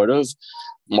you've probably heard of,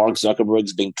 Mark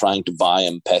Zuckerberg's been trying to buy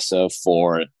M-Pesa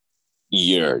for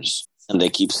years, and they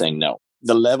keep saying no.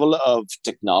 The level of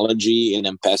technology in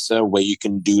M-Pesa where you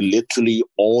can do literally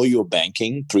all your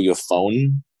banking through your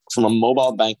phone, from a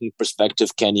mobile banking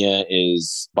perspective, Kenya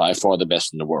is by far the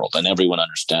best in the world, and everyone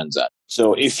understands that.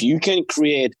 So if you can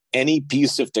create any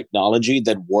piece of technology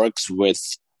that works with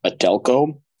a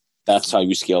telco, that's how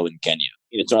you scale in Kenya.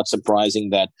 It's not surprising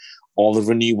that all the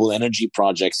renewable energy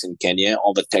projects in Kenya,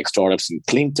 all the tech startups in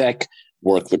clean tech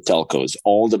work with telcos.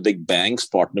 All the big banks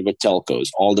partner with telcos.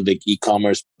 All the big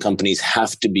e-commerce companies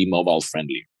have to be mobile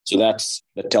friendly. So that's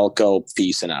the telco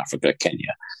piece in Africa,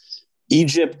 Kenya.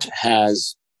 Egypt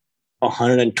has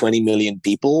 120 million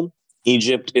people.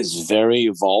 Egypt is very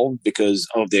evolved because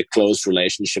of their close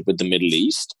relationship with the Middle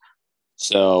East.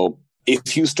 So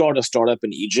if you start a startup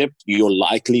in Egypt, your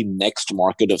likely next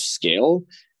market of scale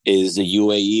is the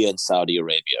UAE and Saudi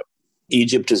Arabia.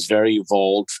 Egypt is very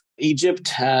evolved. Egypt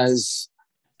has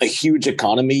a huge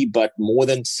economy, but more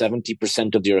than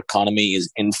 70% of their economy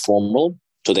is informal.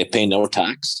 So they pay no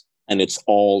tax, and it's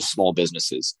all small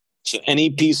businesses. So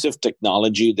any piece of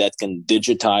technology that can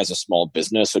digitize a small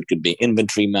business, so it could be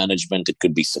inventory management, it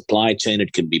could be supply chain,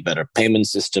 it could be better payment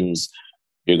systems,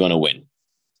 you're going to win.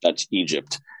 That's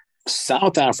Egypt.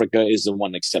 South Africa is the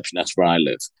one exception. That's where I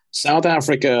live. South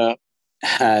Africa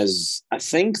has, I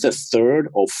think, the third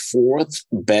or fourth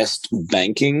best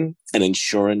banking and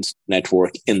insurance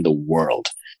network in the world.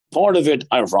 Part of it,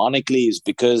 ironically, is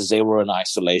because they were in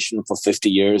isolation for 50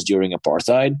 years during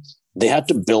apartheid. They had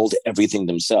to build everything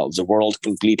themselves. The world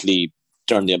completely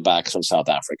turned their backs on South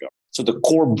Africa. So the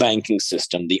core banking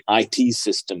system, the IT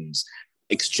systems,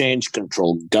 exchange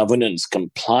control, governance,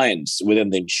 compliance within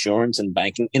the insurance and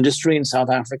banking industry in South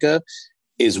Africa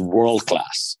is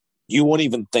world-class. You won't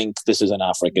even think this is an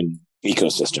African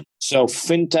ecosystem. So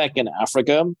fintech in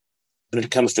Africa, when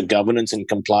it comes to governance and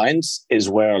compliance, is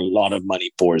where a lot of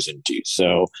money pours into.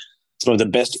 So some of the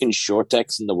best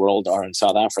insurtechs in the world are in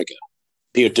South Africa.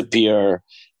 Peer-to-peer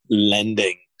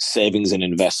lending, savings and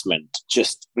investment,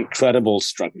 just incredible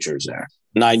structures there.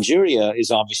 Nigeria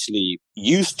is obviously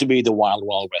used to be the wild,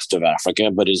 wild west of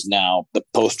Africa, but is now the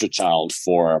poster child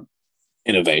for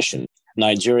innovation.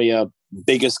 Nigeria,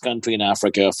 biggest country in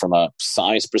Africa from a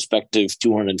size perspective,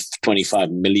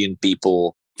 225 million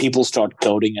people. People start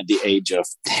coding at the age of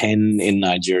 10 in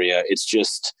Nigeria. It's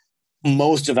just,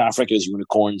 most of Africa's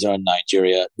unicorns are in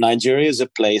Nigeria. Nigeria is a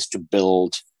place to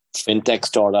build fintech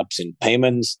startups in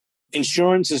payments.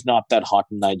 Insurance is not that hot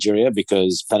in Nigeria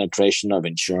because penetration of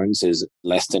insurance is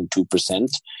less than 2%.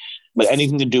 But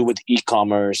anything to do with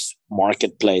e-commerce,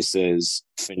 marketplaces,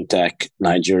 fintech,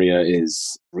 Nigeria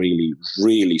is really,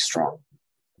 really strong.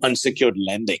 Unsecured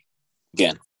lending,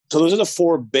 again. So those are the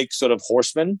four big sort of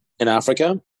horsemen in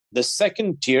Africa. The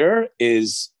second tier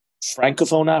is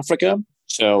Francophone Africa.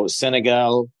 So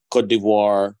Senegal, Cote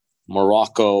d'Ivoire,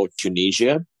 Morocco,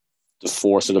 Tunisia, the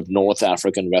four sort of North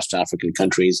African, West African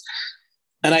countries.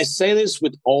 And I say this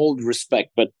with all respect,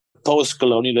 but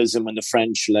post-colonialism when the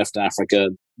French left Africa,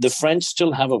 the French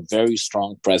still have a very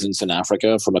strong presence in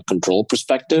Africa from a control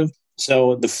perspective.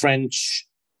 So the French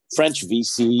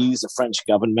VCs, the French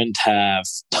government have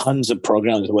tons of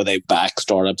programs where they back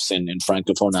startups in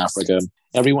Francophone Africa.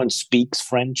 Everyone speaks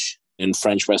French in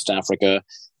French West Africa.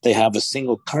 They have a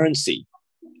single currency.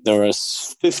 There are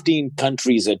 15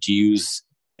 countries that use,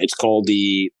 it's called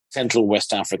the Central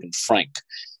West African franc.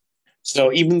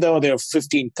 So even though there are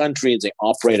 15 countries, they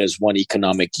operate as one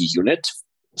economic unit.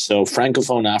 So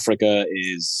Francophone Africa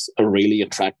is a really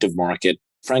attractive market.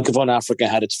 Francophone Africa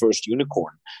had its first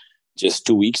unicorn just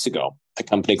 2 weeks ago, a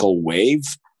company called Wave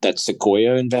that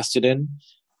Sequoia invested in.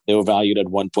 They were valued at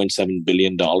 $1.7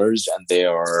 billion and they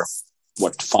are,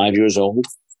 5 years old?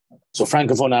 So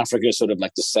Francophone Africa is sort of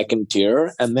like the second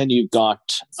tier. And then you've got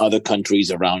other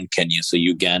countries around Kenya. So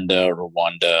Uganda,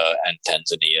 Rwanda, and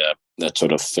Tanzania that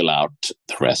sort of fill out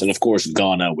the rest. And of course,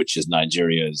 Ghana, which is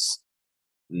Nigeria's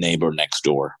neighbor next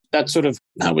door. That's sort of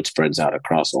how it spreads out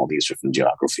across all these different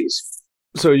geographies.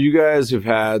 So you guys have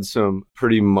had some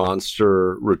pretty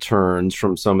monster returns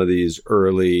from some of these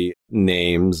early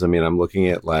names. I mean, I'm looking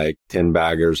at like 10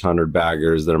 baggers, 100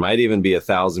 baggers. There might even be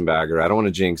 1,000 bagger. I don't want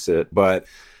to jinx it, but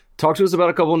talk to us about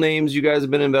a couple names you guys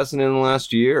have been investing in the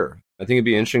last year. I think it'd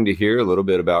be interesting to hear a little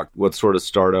bit about what sort of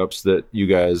startups that you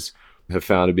guys have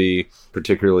found to be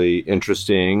particularly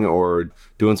interesting or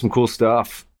doing some cool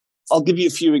stuff. I'll give you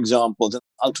a few examples.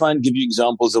 I'll try and give you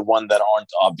examples of one that aren't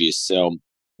obvious. So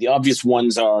The obvious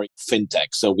ones are Fintech.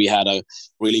 So we had a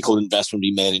really cool investment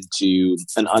we made into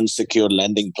an unsecured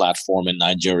lending platform in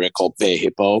Nigeria called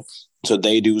PayHippo. So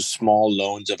they do small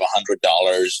loans of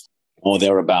 $100 or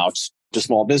thereabouts to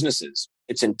small businesses.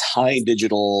 It's entirely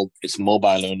digital. It's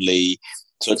mobile only.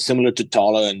 So it's similar to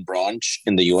Tala and Branch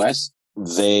in the US.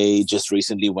 They just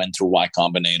recently went through Y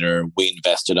Combinator. We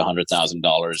invested $100,000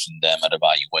 in them at a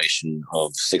valuation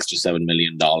of $6 to $7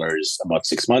 million about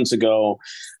 6 months ago.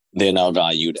 They're now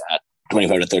valued at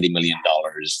 $25 to $30 million.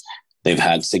 They've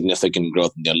had significant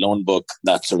growth in their loan book.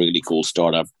 That's a really cool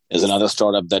startup. There's another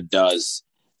startup that does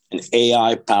an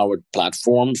AI-powered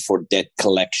platform for debt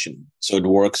collection. So it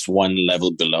works one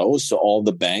level below. So all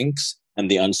the banks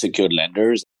and the unsecured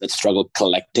lenders that struggle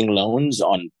collecting loans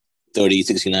on 30,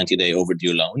 60, 90-day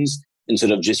overdue loans,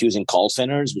 instead of just using call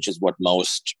centers, which is what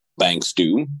most banks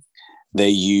do, they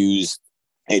use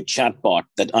a chatbot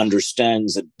that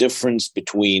understands the difference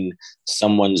between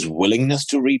someone's willingness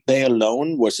to repay a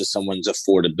loan versus someone's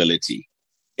affordability.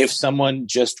 If someone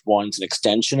just wants an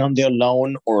extension on their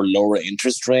loan or a lower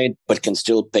interest rate, but can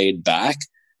still pay it back,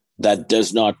 that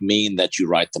does not mean that you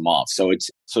write them off. So it's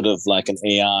sort of like an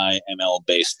AI ML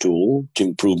based tool to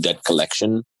improve debt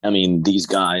collection. I mean, these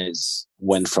guys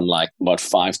went from like about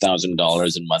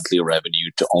 $5,000 in monthly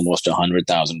revenue to almost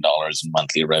 $100,000 in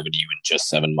monthly revenue in just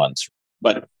 7 months.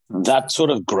 But that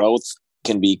sort of growth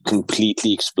can be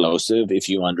completely explosive if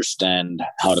you understand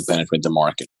how to penetrate the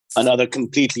market. Another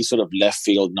completely sort of left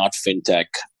field, not fintech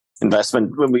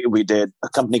investment, we did a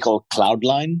company called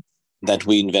Cloudline that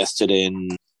we invested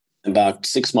in about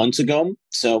 6 months ago.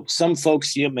 So some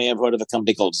folks here may have heard of a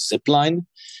company called Zipline.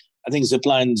 I think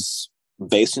Zipline's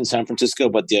based in San Francisco,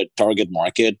 but their target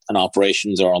market and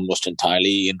operations are almost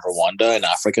entirely in Rwanda in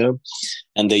Africa.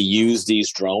 And they use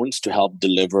these drones to help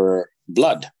deliver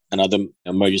blood and other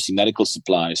emergency medical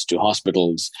supplies to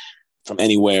hospitals from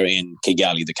anywhere in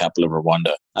Kigali, the capital of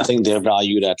Rwanda. I think they're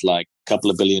valued at like a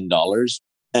couple of $1 billion.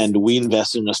 And we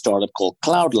invested in a startup called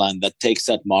Cloudline that takes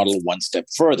that model one step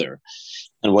further.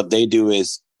 And what they do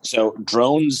is, so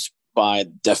drones by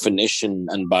definition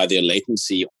and by their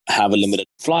latency have a limited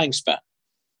flying span.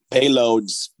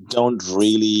 Payloads don't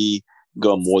really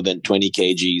go more than 20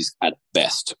 kgs at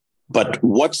best. But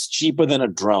what's cheaper than a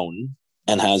drone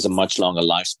and has a much longer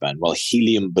lifespan? Well,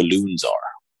 helium balloons are.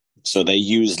 So they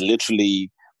use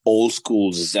literally old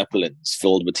school Zeppelins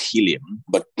filled with helium,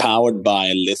 but powered by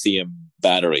a lithium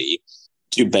battery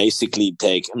to basically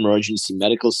take emergency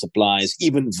medical supplies,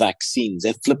 even vaccines.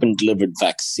 They flip and delivered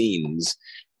vaccines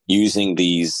using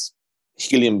these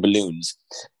helium balloons.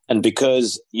 And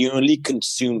because you only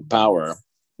consume power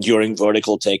during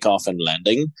vertical takeoff and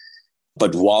landing,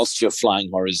 but whilst you're flying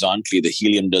horizontally, the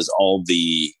helium does all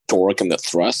the torque and the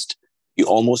thrust, you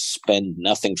almost spend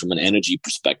nothing from an energy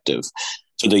perspective.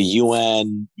 So the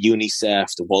UN,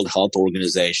 UNICEF, the World Health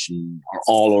Organization are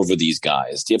all over these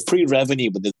guys. They're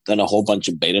pre-revenue, but they've done a whole bunch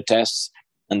of beta tests,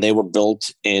 and they were built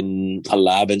in a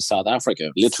lab in South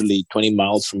Africa, literally 20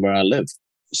 miles from where I live.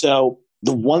 So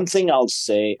the one thing I'll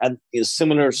say, and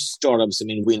similar startups, I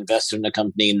mean, we invested in a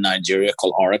company in Nigeria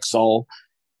called Rxol.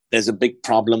 There's a big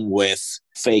problem with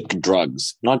fake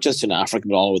drugs, not just in Africa,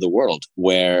 but all over the world,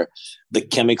 where the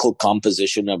chemical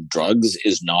composition of drugs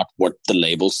is not what the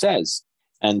label says.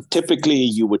 And typically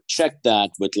you would check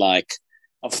that with like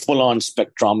a full-on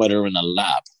spectrometer in a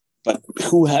lab. But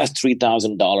who has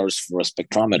 $3,000 for a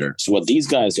spectrometer? So what these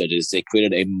guys did is they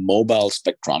created a mobile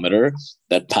spectrometer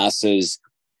that passes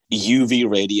UV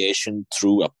radiation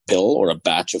through a pill or a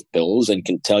batch of pills and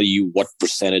can tell you what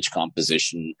percentage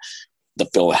composition the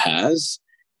pill has,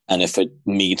 and if it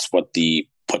meets what the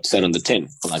put said on the tin,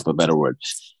 for lack of a better word.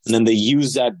 And then they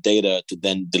use that data to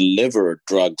then deliver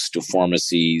drugs to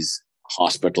pharmacies,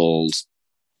 hospitals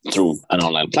through an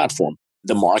online platform.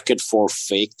 The market for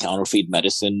fake counterfeit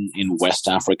medicine in West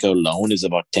Africa alone is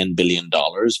about $10 billion.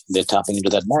 They're tapping into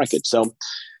that market. So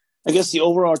I guess the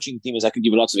overarching theme is I could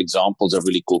give you lots of examples of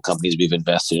really cool companies we've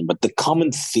invested in, but the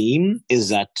common theme is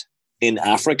that in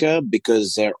Africa,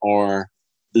 because there are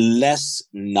less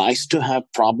nice to have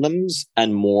problems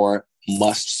and more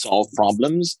must solve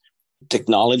problems,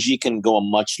 technology can go a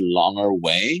much longer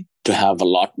way to have a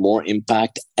lot more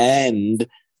impact and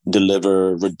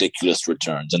deliver ridiculous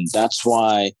returns. And that's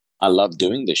why I love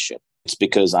doing this shit. It's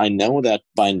because I know that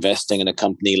by investing in a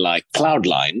company like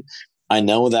Cloudline, I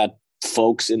know that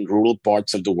folks in rural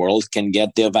parts of the world can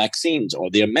get their vaccines or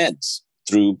their meds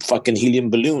through fucking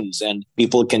helium balloons, and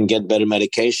people can get better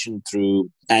medication through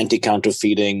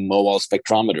anti-counterfeiting mobile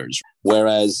spectrometers.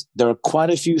 Whereas there are quite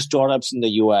a few startups in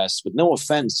the US, with no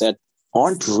offense, that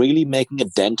aren't really making a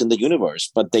dent in the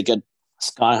universe, but they get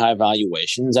sky-high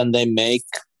valuations and they make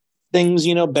things,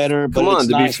 better. But Come on, it's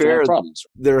to nice be fair, to have problems.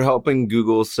 they're helping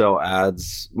Google sell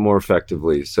ads more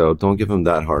effectively. So don't give them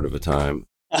that hard of a time.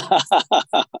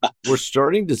 We're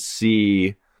starting to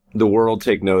see the world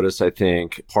take notice, I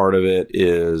think. Part of it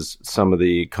is some of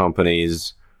the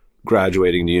companies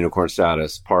graduating to unicorn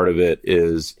status. Part of it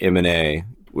is M&A,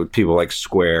 with people like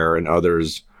Square and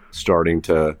others starting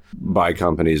to buy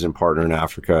companies and partner in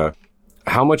Africa.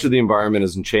 How much of the environment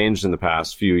has changed in the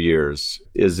past few years?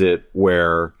 Is it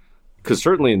where, because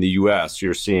certainly in the US,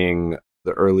 you're seeing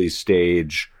the early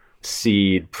stage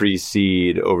seed,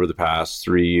 pre-seed over the past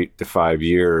 3 to 5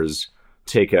 years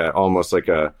take almost like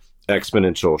a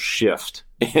exponential shift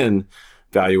in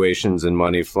valuations and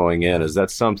money flowing in. Is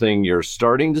that something you're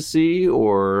starting to see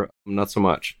or not so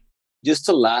much? Just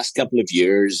the last couple of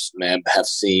years, have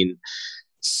seen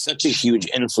such a huge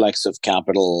influx of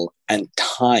capital and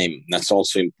time, that's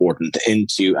also important,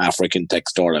 into African tech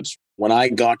startups. When I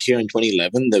got here in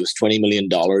 2011, there was $20 million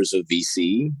of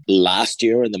VC. Last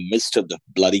year, in the midst of the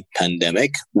bloody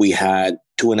pandemic, we had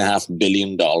 $2.5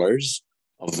 billion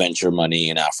of venture money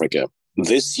in Africa.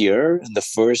 This year, in the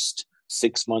first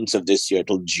 6 months of this year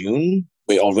till June,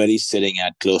 we're already sitting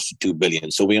at close to $2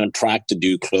 billion. So we're on track to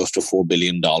do close to $4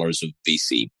 billion of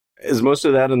VC. Is most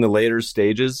of that in the later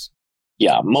stages?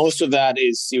 Yeah, most of that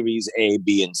is Series A,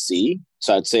 B, and C.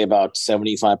 So I'd say about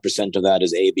 75% of that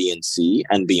is A, B, and C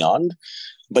and beyond.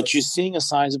 But you're seeing a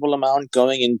sizable amount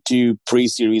going into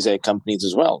pre-Series A companies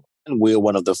as well. And we're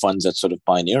one of the funds that's sort of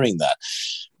pioneering that.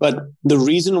 But the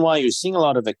reason why you're seeing a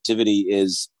lot of activity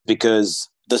is because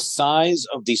the size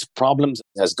of these problems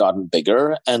has gotten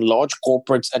bigger, and large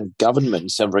corporates and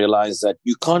governments have realized that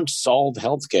you can't solve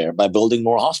healthcare by building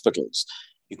more hospitals.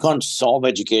 You can't solve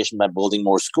education by building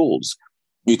more schools.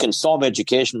 You can solve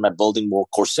education by building more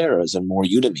Coursera's and more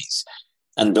Udemy's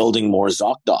and building more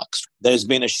ZocDocs. There's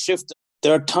been a shift.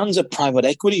 There are tons of private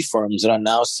equity firms that are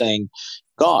now saying,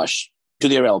 gosh, to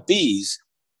their LPs,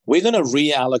 we're going to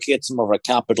reallocate some of our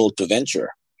capital to venture.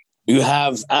 You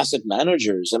have asset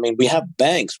managers. I mean, we have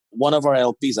banks. One of our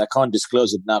LPs, I can't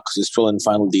disclose it now because it's still in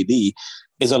final DD,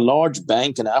 is a large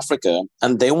bank in Africa,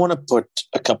 and they want to put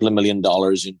a couple of $1 million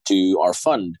into our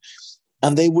fund.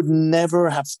 And they would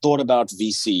never have thought about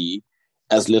VC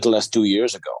as little as 2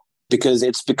 years ago because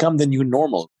it's become the new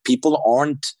normal. People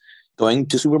aren't going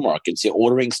to supermarkets. They're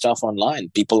ordering stuff online.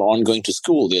 People aren't going to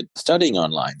school. They're studying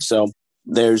online. So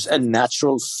there's a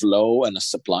natural flow and a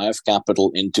supply of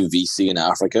capital into VC in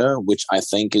Africa, which I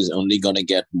think is only going to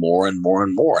get more and more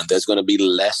and more. And there's going to be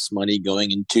less money going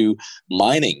into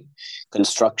mining,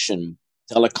 construction,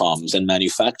 telecoms, and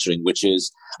manufacturing, which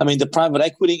is, I mean, the private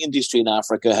equity industry in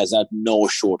Africa has had no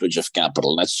shortage of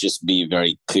capital. Let's just be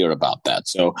very clear about that.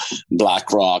 So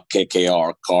BlackRock,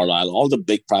 KKR, Carlyle, all the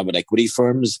big private equity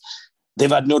firms, they've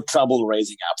had no trouble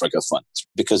raising Africa funds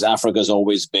because Africa has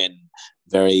always been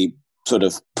very sort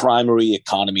of primary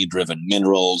economy driven,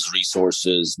 minerals,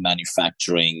 resources,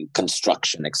 manufacturing,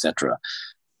 construction, etc.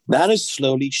 That is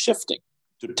slowly shifting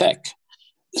to tech.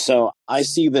 So I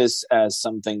see this as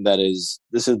something this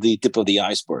is the tip of the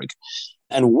iceberg.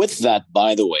 And with that,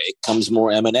 by the way, comes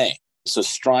more M&A. So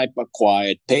Stripe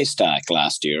acquired Paystack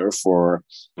last year for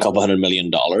a couple $100 million.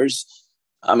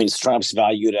 I mean, Stripe's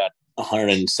valued at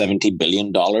 $170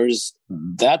 billion.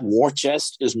 That war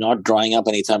chest is not drying up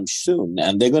anytime soon.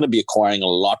 And they're going to be acquiring a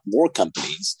lot more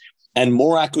companies. And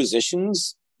more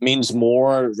acquisitions means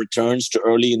more returns to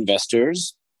early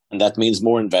investors. And that means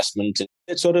more investment.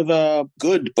 It's sort of a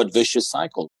good but vicious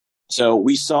cycle. So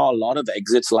we saw a lot of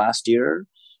exits last year.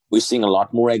 We're seeing a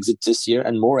lot more exits this year.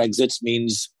 And more exits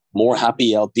means more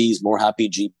happy LPs, more happy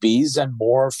GPs, and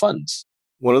more funds.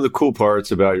 One of the cool parts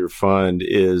about your fund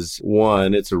is,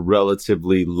 one, it's a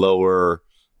relatively lower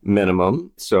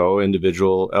minimum. So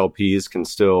individual LPs can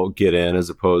still get in as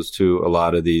opposed to a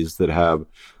lot of these that have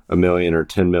 $1 million or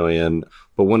 10 million.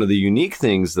 But one of the unique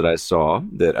things that I saw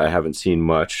that I haven't seen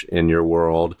much in your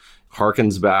world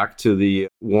harkens back to the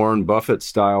Warren Buffett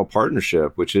style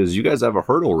partnership, which is you guys have a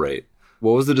hurdle rate.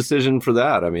 What was the decision for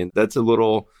that? I mean, that's a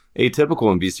little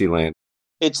atypical in VC land.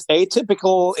 It's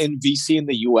atypical in VC in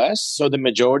the US. So the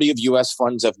majority of US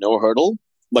funds have no hurdle,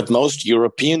 but most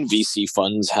European VC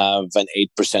funds have an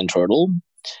 8% hurdle.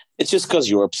 It's just because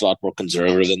Europe's a lot more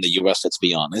conservative than the US, let's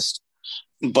be honest.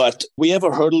 But we have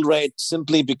a hurdle rate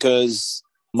simply because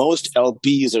most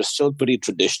LPs are still pretty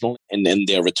traditional in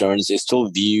their returns. They still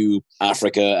view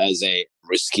Africa as a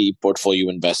risky portfolio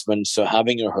investment. So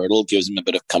having a hurdle gives them a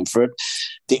bit of comfort.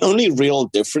 The only real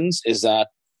difference is that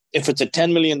if it's a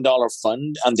 $10 million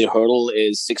fund and the hurdle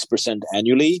is 6%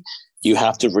 annually, you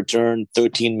have to return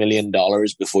 $13 million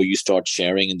before you start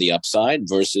sharing in the upside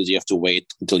versus you have to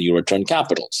wait until you return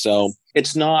capital. So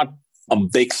it's not a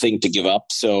big thing to give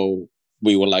up. So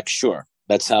we were like, sure,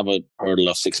 let's have a hurdle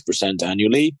of 6%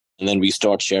 annually. And then we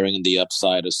start sharing in the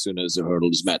upside as soon as the hurdle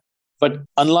is met. But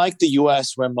unlike the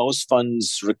US, where most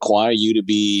funds require you to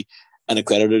be an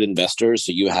accredited investor,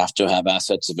 so you have to have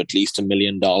assets of at least $1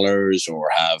 million or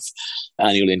have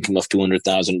annual income of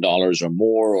 $200,000 or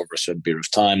more over a certain period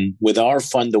of time. With our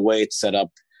fund, the way it's set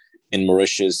up in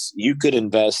Mauritius, you could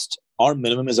invest, our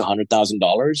minimum is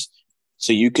 $100,000.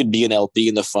 So you could be an LP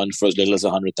in the fund for as little as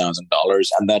 $100,000.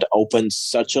 And that opens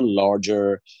such a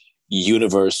larger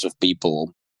universe of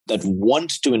people that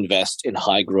want to invest in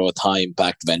high growth, high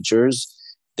impact ventures.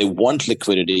 They want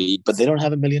liquidity, but they don't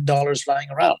have $1 million lying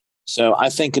around. So I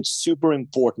think it's super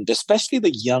important, especially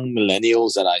the young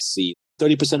millennials that I see.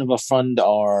 30% of our fund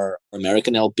are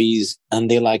American LPs, and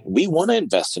they're like, we want to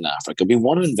invest in Africa. We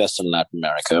want to invest in Latin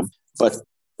America, but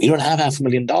we don't have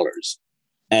 $500,000.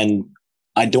 And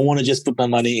I don't want to just put my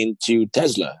money into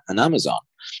Tesla and Amazon.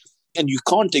 And you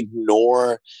can't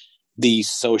ignore the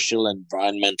social and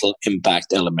environmental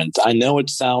impact element. I know it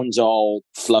sounds all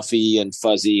fluffy and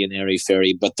fuzzy and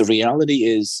airy-fairy, but the reality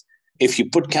is, if you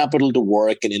put capital to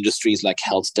work in industries like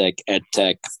health tech, ed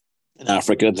tech in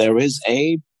Africa, there is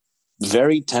a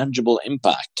very tangible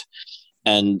impact.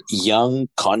 And young,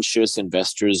 conscious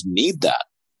investors need that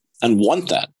and want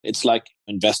that. It's like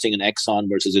investing in Exxon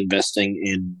versus investing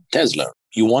in Tesla.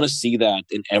 You want to see that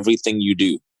in everything you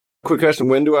do. Quick question.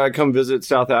 When do I come visit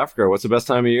South Africa? What's the best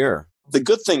time of year? The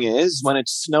good thing is when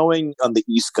it's snowing on the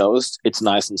East Coast, it's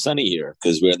nice and sunny here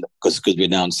because we're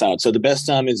down south. So the best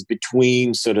time is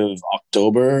between sort of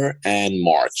October and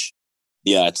March.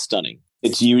 Yeah, it's stunning.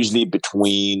 It's usually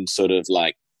between sort of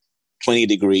like 20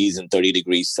 degrees and 30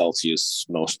 degrees Celsius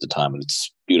most of the time. And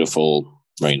it's beautiful,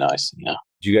 very nice. Yeah.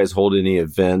 Do you guys hold any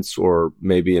events or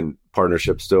maybe in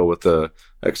partnership still with the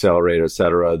Accelerator, et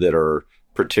cetera, that are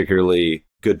particularly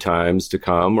good times to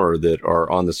come or that are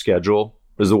on the schedule?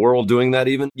 Is the world doing that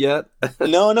even yet?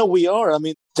 No, we are. I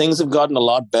mean, things have gotten a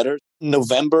lot better.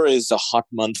 November is a hot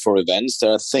month for events. There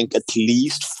are, I think, at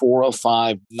least 4 or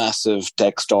 5 massive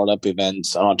tech startup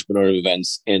events, entrepreneurial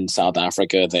events in South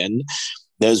Africa then.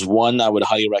 There's one I would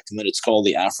highly recommend. It's called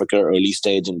the Africa Early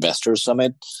Stage Investor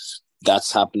Summit.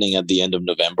 That's happening at the end of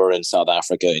November in South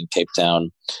Africa, in Cape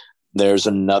Town. There's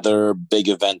another big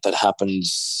event that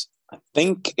happens, I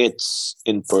think it's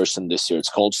in person this year. It's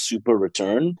called Super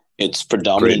Return. It's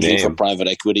predominantly for private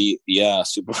equity. Yeah,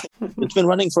 super. It's been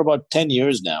running for about 10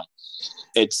 years now.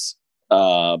 It's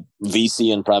a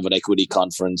VC and private equity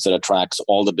conference that attracts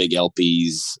all the big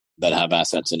LPs that have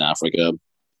assets in Africa.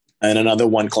 And another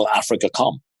one called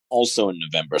AfricaCom, also in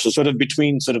November. So sort of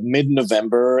between sort of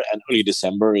mid-November and early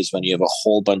December is when you have a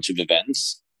whole bunch of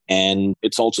events. And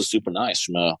it's also super nice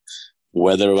from a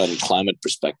weather and climate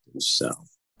perspective. So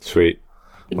sweet.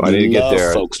 Well, I need to get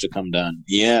there. Folks to come down.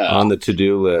 Yeah. On the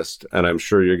to-do list. And I'm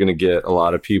sure you're going to get a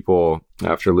lot of people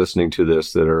after listening to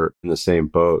this that are in the same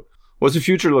boat. What's the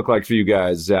future look like for you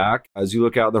guys, Zach? As you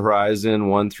look out the horizon,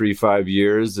 1, 3, 5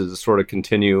 years, does it sort of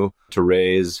continue to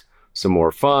raise some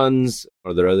more funds?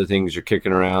 Are there other things you're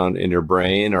kicking around in your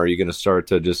brain? Are you going to start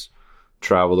to just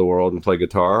travel the world and play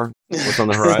guitar? What's on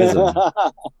the horizon?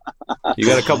 You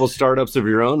got a couple startups of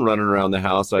your own running around the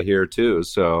house, I hear, too.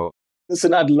 So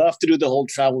listen, I'd love to do the whole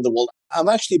travel the world. I've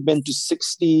actually been to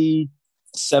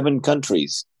 67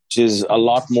 countries, which is a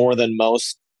lot more than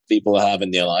most people have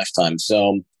in their lifetime.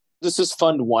 So this is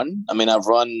fund one. I mean, I've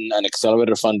run an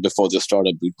accelerator fund before the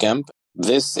startup bootcamp.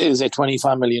 This is a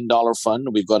 $25 million fund.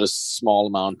 We've got a small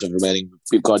amount of remaining.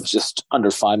 We've got just under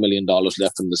 $5 million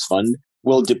left in this fund.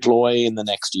 We'll deploy in the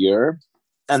next year.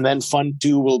 And then fund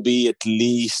two will be at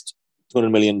least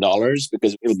 $200 million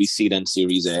because it'll be seed and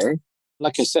Series A.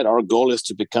 Like I said, our goal is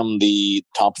to become the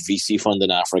top VC fund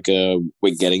in Africa.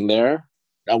 We're getting there.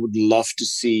 I would love to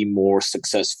see more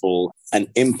successful and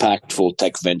impactful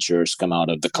tech ventures come out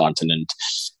of the continent,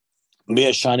 be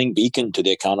a shining beacon to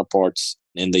their counterparts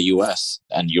in the US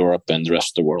and Europe and the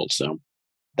rest of the world. So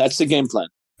that's the game plan.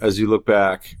 As you look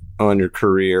back on your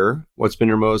career, what's been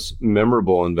your most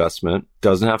memorable investment?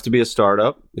 Doesn't have to be a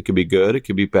startup. It could be good. It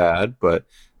could be bad. But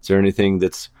is there anything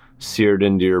that's seared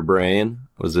into your brain?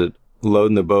 Was it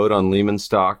loading the boat on Lehman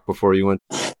stock before you went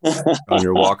on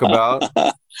your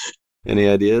walkabout? Any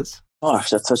ideas? Gosh,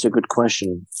 that's such a good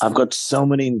question. I've got so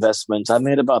many investments. I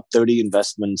made about 30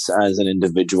 investments as an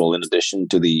individual in addition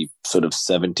to the sort of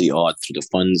 70 odd through the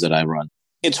funds that I run.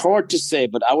 It's hard to say,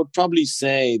 but I would probably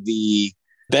say the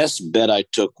best bet I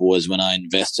took was when I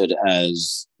invested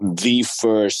as the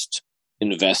first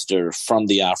investor from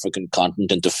the African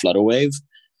continent into Flutterwave.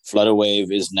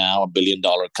 Flutterwave is now $1 billion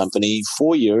company.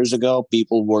 4 years ago,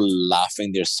 people were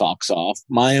laughing their socks off.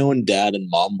 My own dad and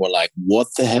mom were like, what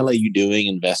the hell are you doing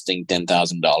investing $10,000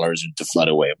 into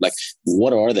Flutterwave? Like,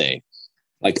 what are they?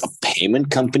 Like a payment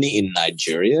company in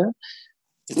Nigeria?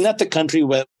 Isn't that the country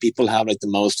where people have like the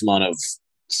most amount of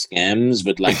scams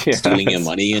with like stealing your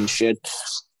money and shit?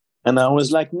 And I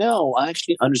was like, no, I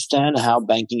actually understand how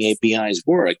banking APIs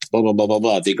work. Blah, blah, blah, blah,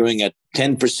 blah. They're growing at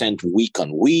 10% week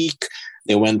on week.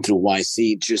 They went through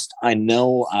YC. Just, I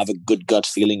know I have a good gut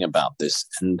feeling about this.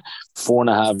 And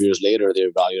 4.5 years later,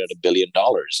 they're valued at $1 billion.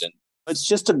 And it's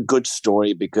just a good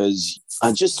story because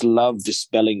I just love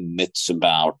dispelling myths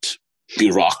about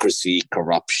bureaucracy,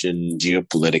 corruption,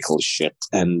 geopolitical shit.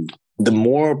 And the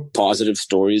more positive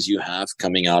stories you have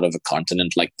coming out of a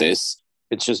continent like this,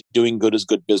 it's just doing good is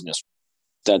good business.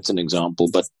 That's an example.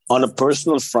 But on a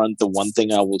personal front, the one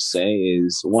thing I will say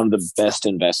is one of the best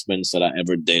investments that I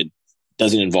ever did,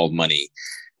 doesn't involve money,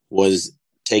 was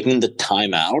taking the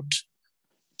time out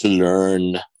to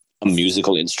learn a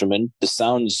musical instrument. This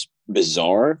sounds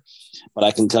bizarre, but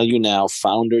I can tell you now,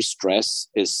 founder stress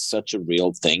is such a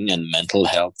real thing and mental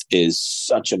health is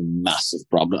such a massive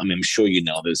problem. I mean, I'm sure you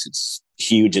know this. It's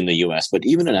huge in the US, but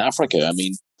even in Africa, I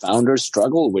mean, founders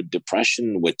struggle with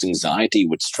depression, with anxiety,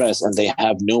 with stress, and they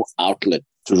have no outlet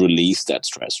to release that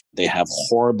stress. They have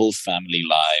horrible family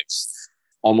lives,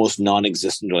 almost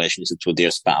non-existent relationships with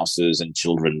their spouses and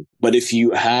children. But if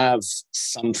you have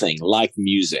something like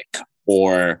music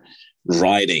or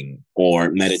writing or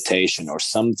meditation or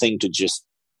something to just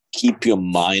keep your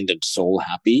mind and soul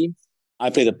happy,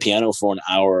 I play the piano for an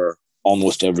hour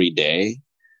almost every day.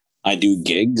 I do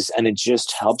gigs and it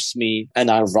just helps me.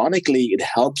 And ironically, it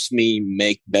helps me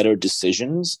make better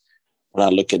decisions when I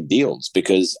look at deals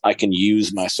because I can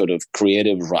use my sort of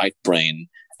creative right brain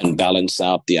and balance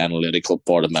out the analytical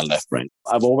part of my left brain.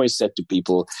 I've always said to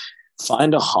people,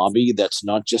 find a hobby that's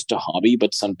not just a hobby,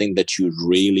 but something that you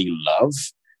really love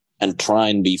and try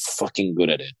and be fucking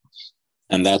good at it.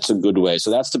 And that's a good way.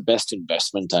 So that's the best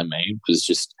investment I made, was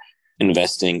just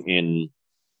investing in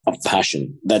a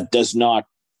passion that does not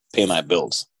pay my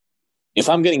bills. If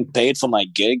I'm getting paid for my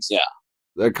gigs, yeah.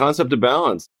 The concept of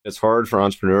balance. It's hard for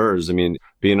entrepreneurs. I mean,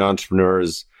 being an entrepreneur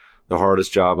is the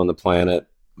hardest job on the planet.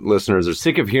 Listeners are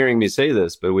sick of hearing me say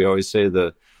this, but we always say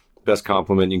the best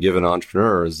compliment you give an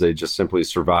entrepreneur is they just simply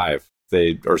survive.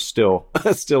 They are still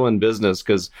in business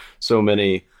because so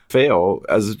many fail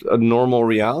as a normal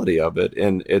reality of it.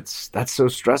 And that's so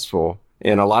stressful.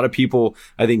 And a lot of people,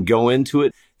 I think, go into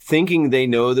it thinking they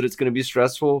know that it's going to be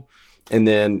stressful and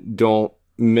then don't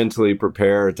mentally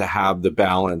prepare to have the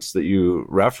balance that you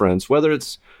reference, whether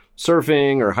it's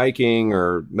surfing or hiking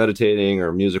or meditating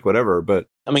or music, whatever. But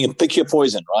I mean, pick your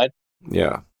poison, right?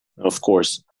 Yeah. Of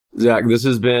course. Zach, this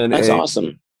has been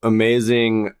awesome.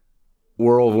 Amazing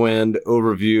whirlwind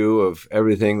overview of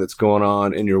everything that's going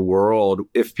on in your world.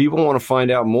 If people want to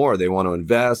find out more, they want to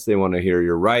invest, they want to hear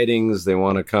your writings, they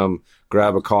want to come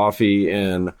grab a coffee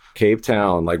in Cape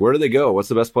Town, like where do they go? What's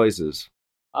the best places?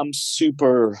 I'm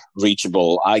super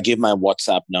reachable. I give my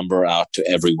WhatsApp number out to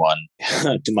everyone,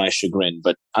 to my chagrin,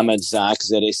 but I'm at Zach,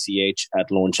 Z-A-C-H, at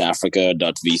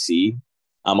launchafrica.vc.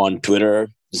 I'm on Twitter,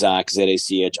 Zach,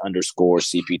 Z-A-C-H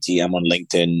 _CPT. I'm on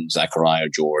LinkedIn, Zachariah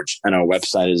George. And our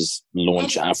website is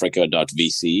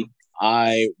launchafrica.vc.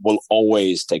 I will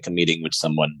always take a meeting with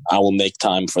someone. I will make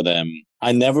time for them.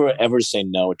 I never, ever say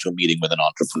no to a meeting with an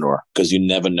entrepreneur because you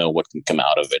never know what can come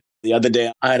out of it. The other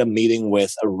day, I had a meeting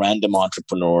with a random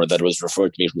entrepreneur that was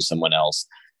referred to me from someone else.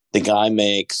 The guy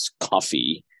makes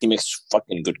coffee. He makes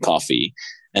fucking good coffee.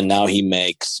 And now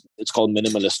it's called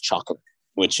minimalist chocolate,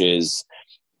 which is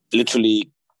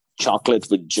literally chocolate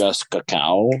with just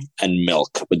cacao and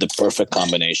milk with the perfect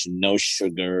combination, no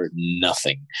sugar,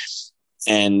 nothing.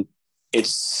 And it's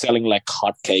selling like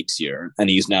hotcakes here. And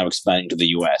he's now expanding to the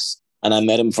US. And I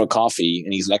met him for coffee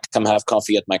and he's like, come have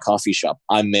coffee at my coffee shop.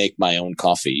 I make my own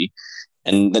coffee.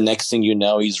 And the next thing you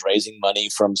know, he's raising money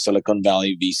from Silicon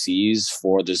Valley VCs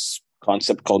for this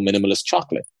concept called minimalist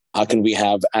chocolate. How can we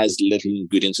have as little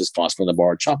ingredients as possible in a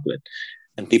bar of chocolate?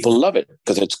 And people love it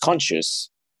because it's conscious,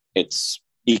 it's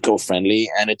eco-friendly,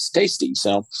 and it's tasty.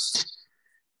 So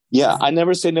yeah, I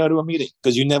never say no to a meeting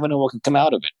because you never know what can come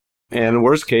out of it. And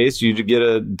worst case, you get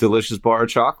a delicious bar of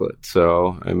chocolate.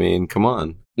 So, I mean, come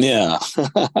on. Yeah.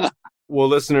 Well,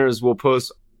 listeners, we'll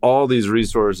post all these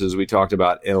resources we talked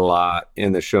about a lot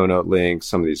in the show note links,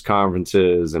 some of these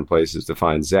conferences and places to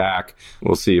find Zach.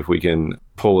 We'll see if we can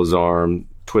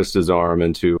twist his arm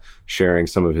into sharing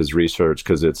some of his research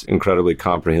because it's incredibly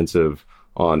comprehensive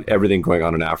on everything going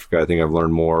on in Africa. I think I've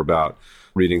learned more about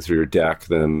reading through your deck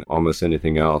than almost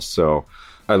anything else. So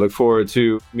I look forward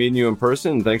to meeting you in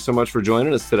person. Thanks so much for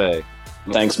joining us today.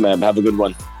 Thanks, Meb. Have a good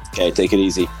one. Okay, take it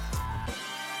easy.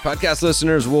 Podcast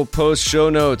listeners will post show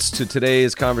notes to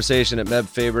today's conversation at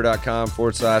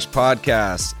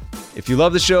mebfaber.com/podcast. If you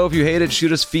love the show, if you hate it,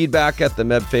 shoot us feedback at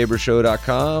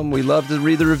themebfabershow.com. We love to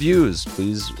read the reviews.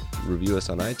 Please review us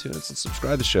on iTunes and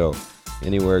subscribe to the show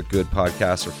anywhere good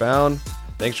podcasts are found.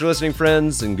 Thanks for listening,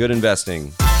 friends, and good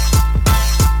investing.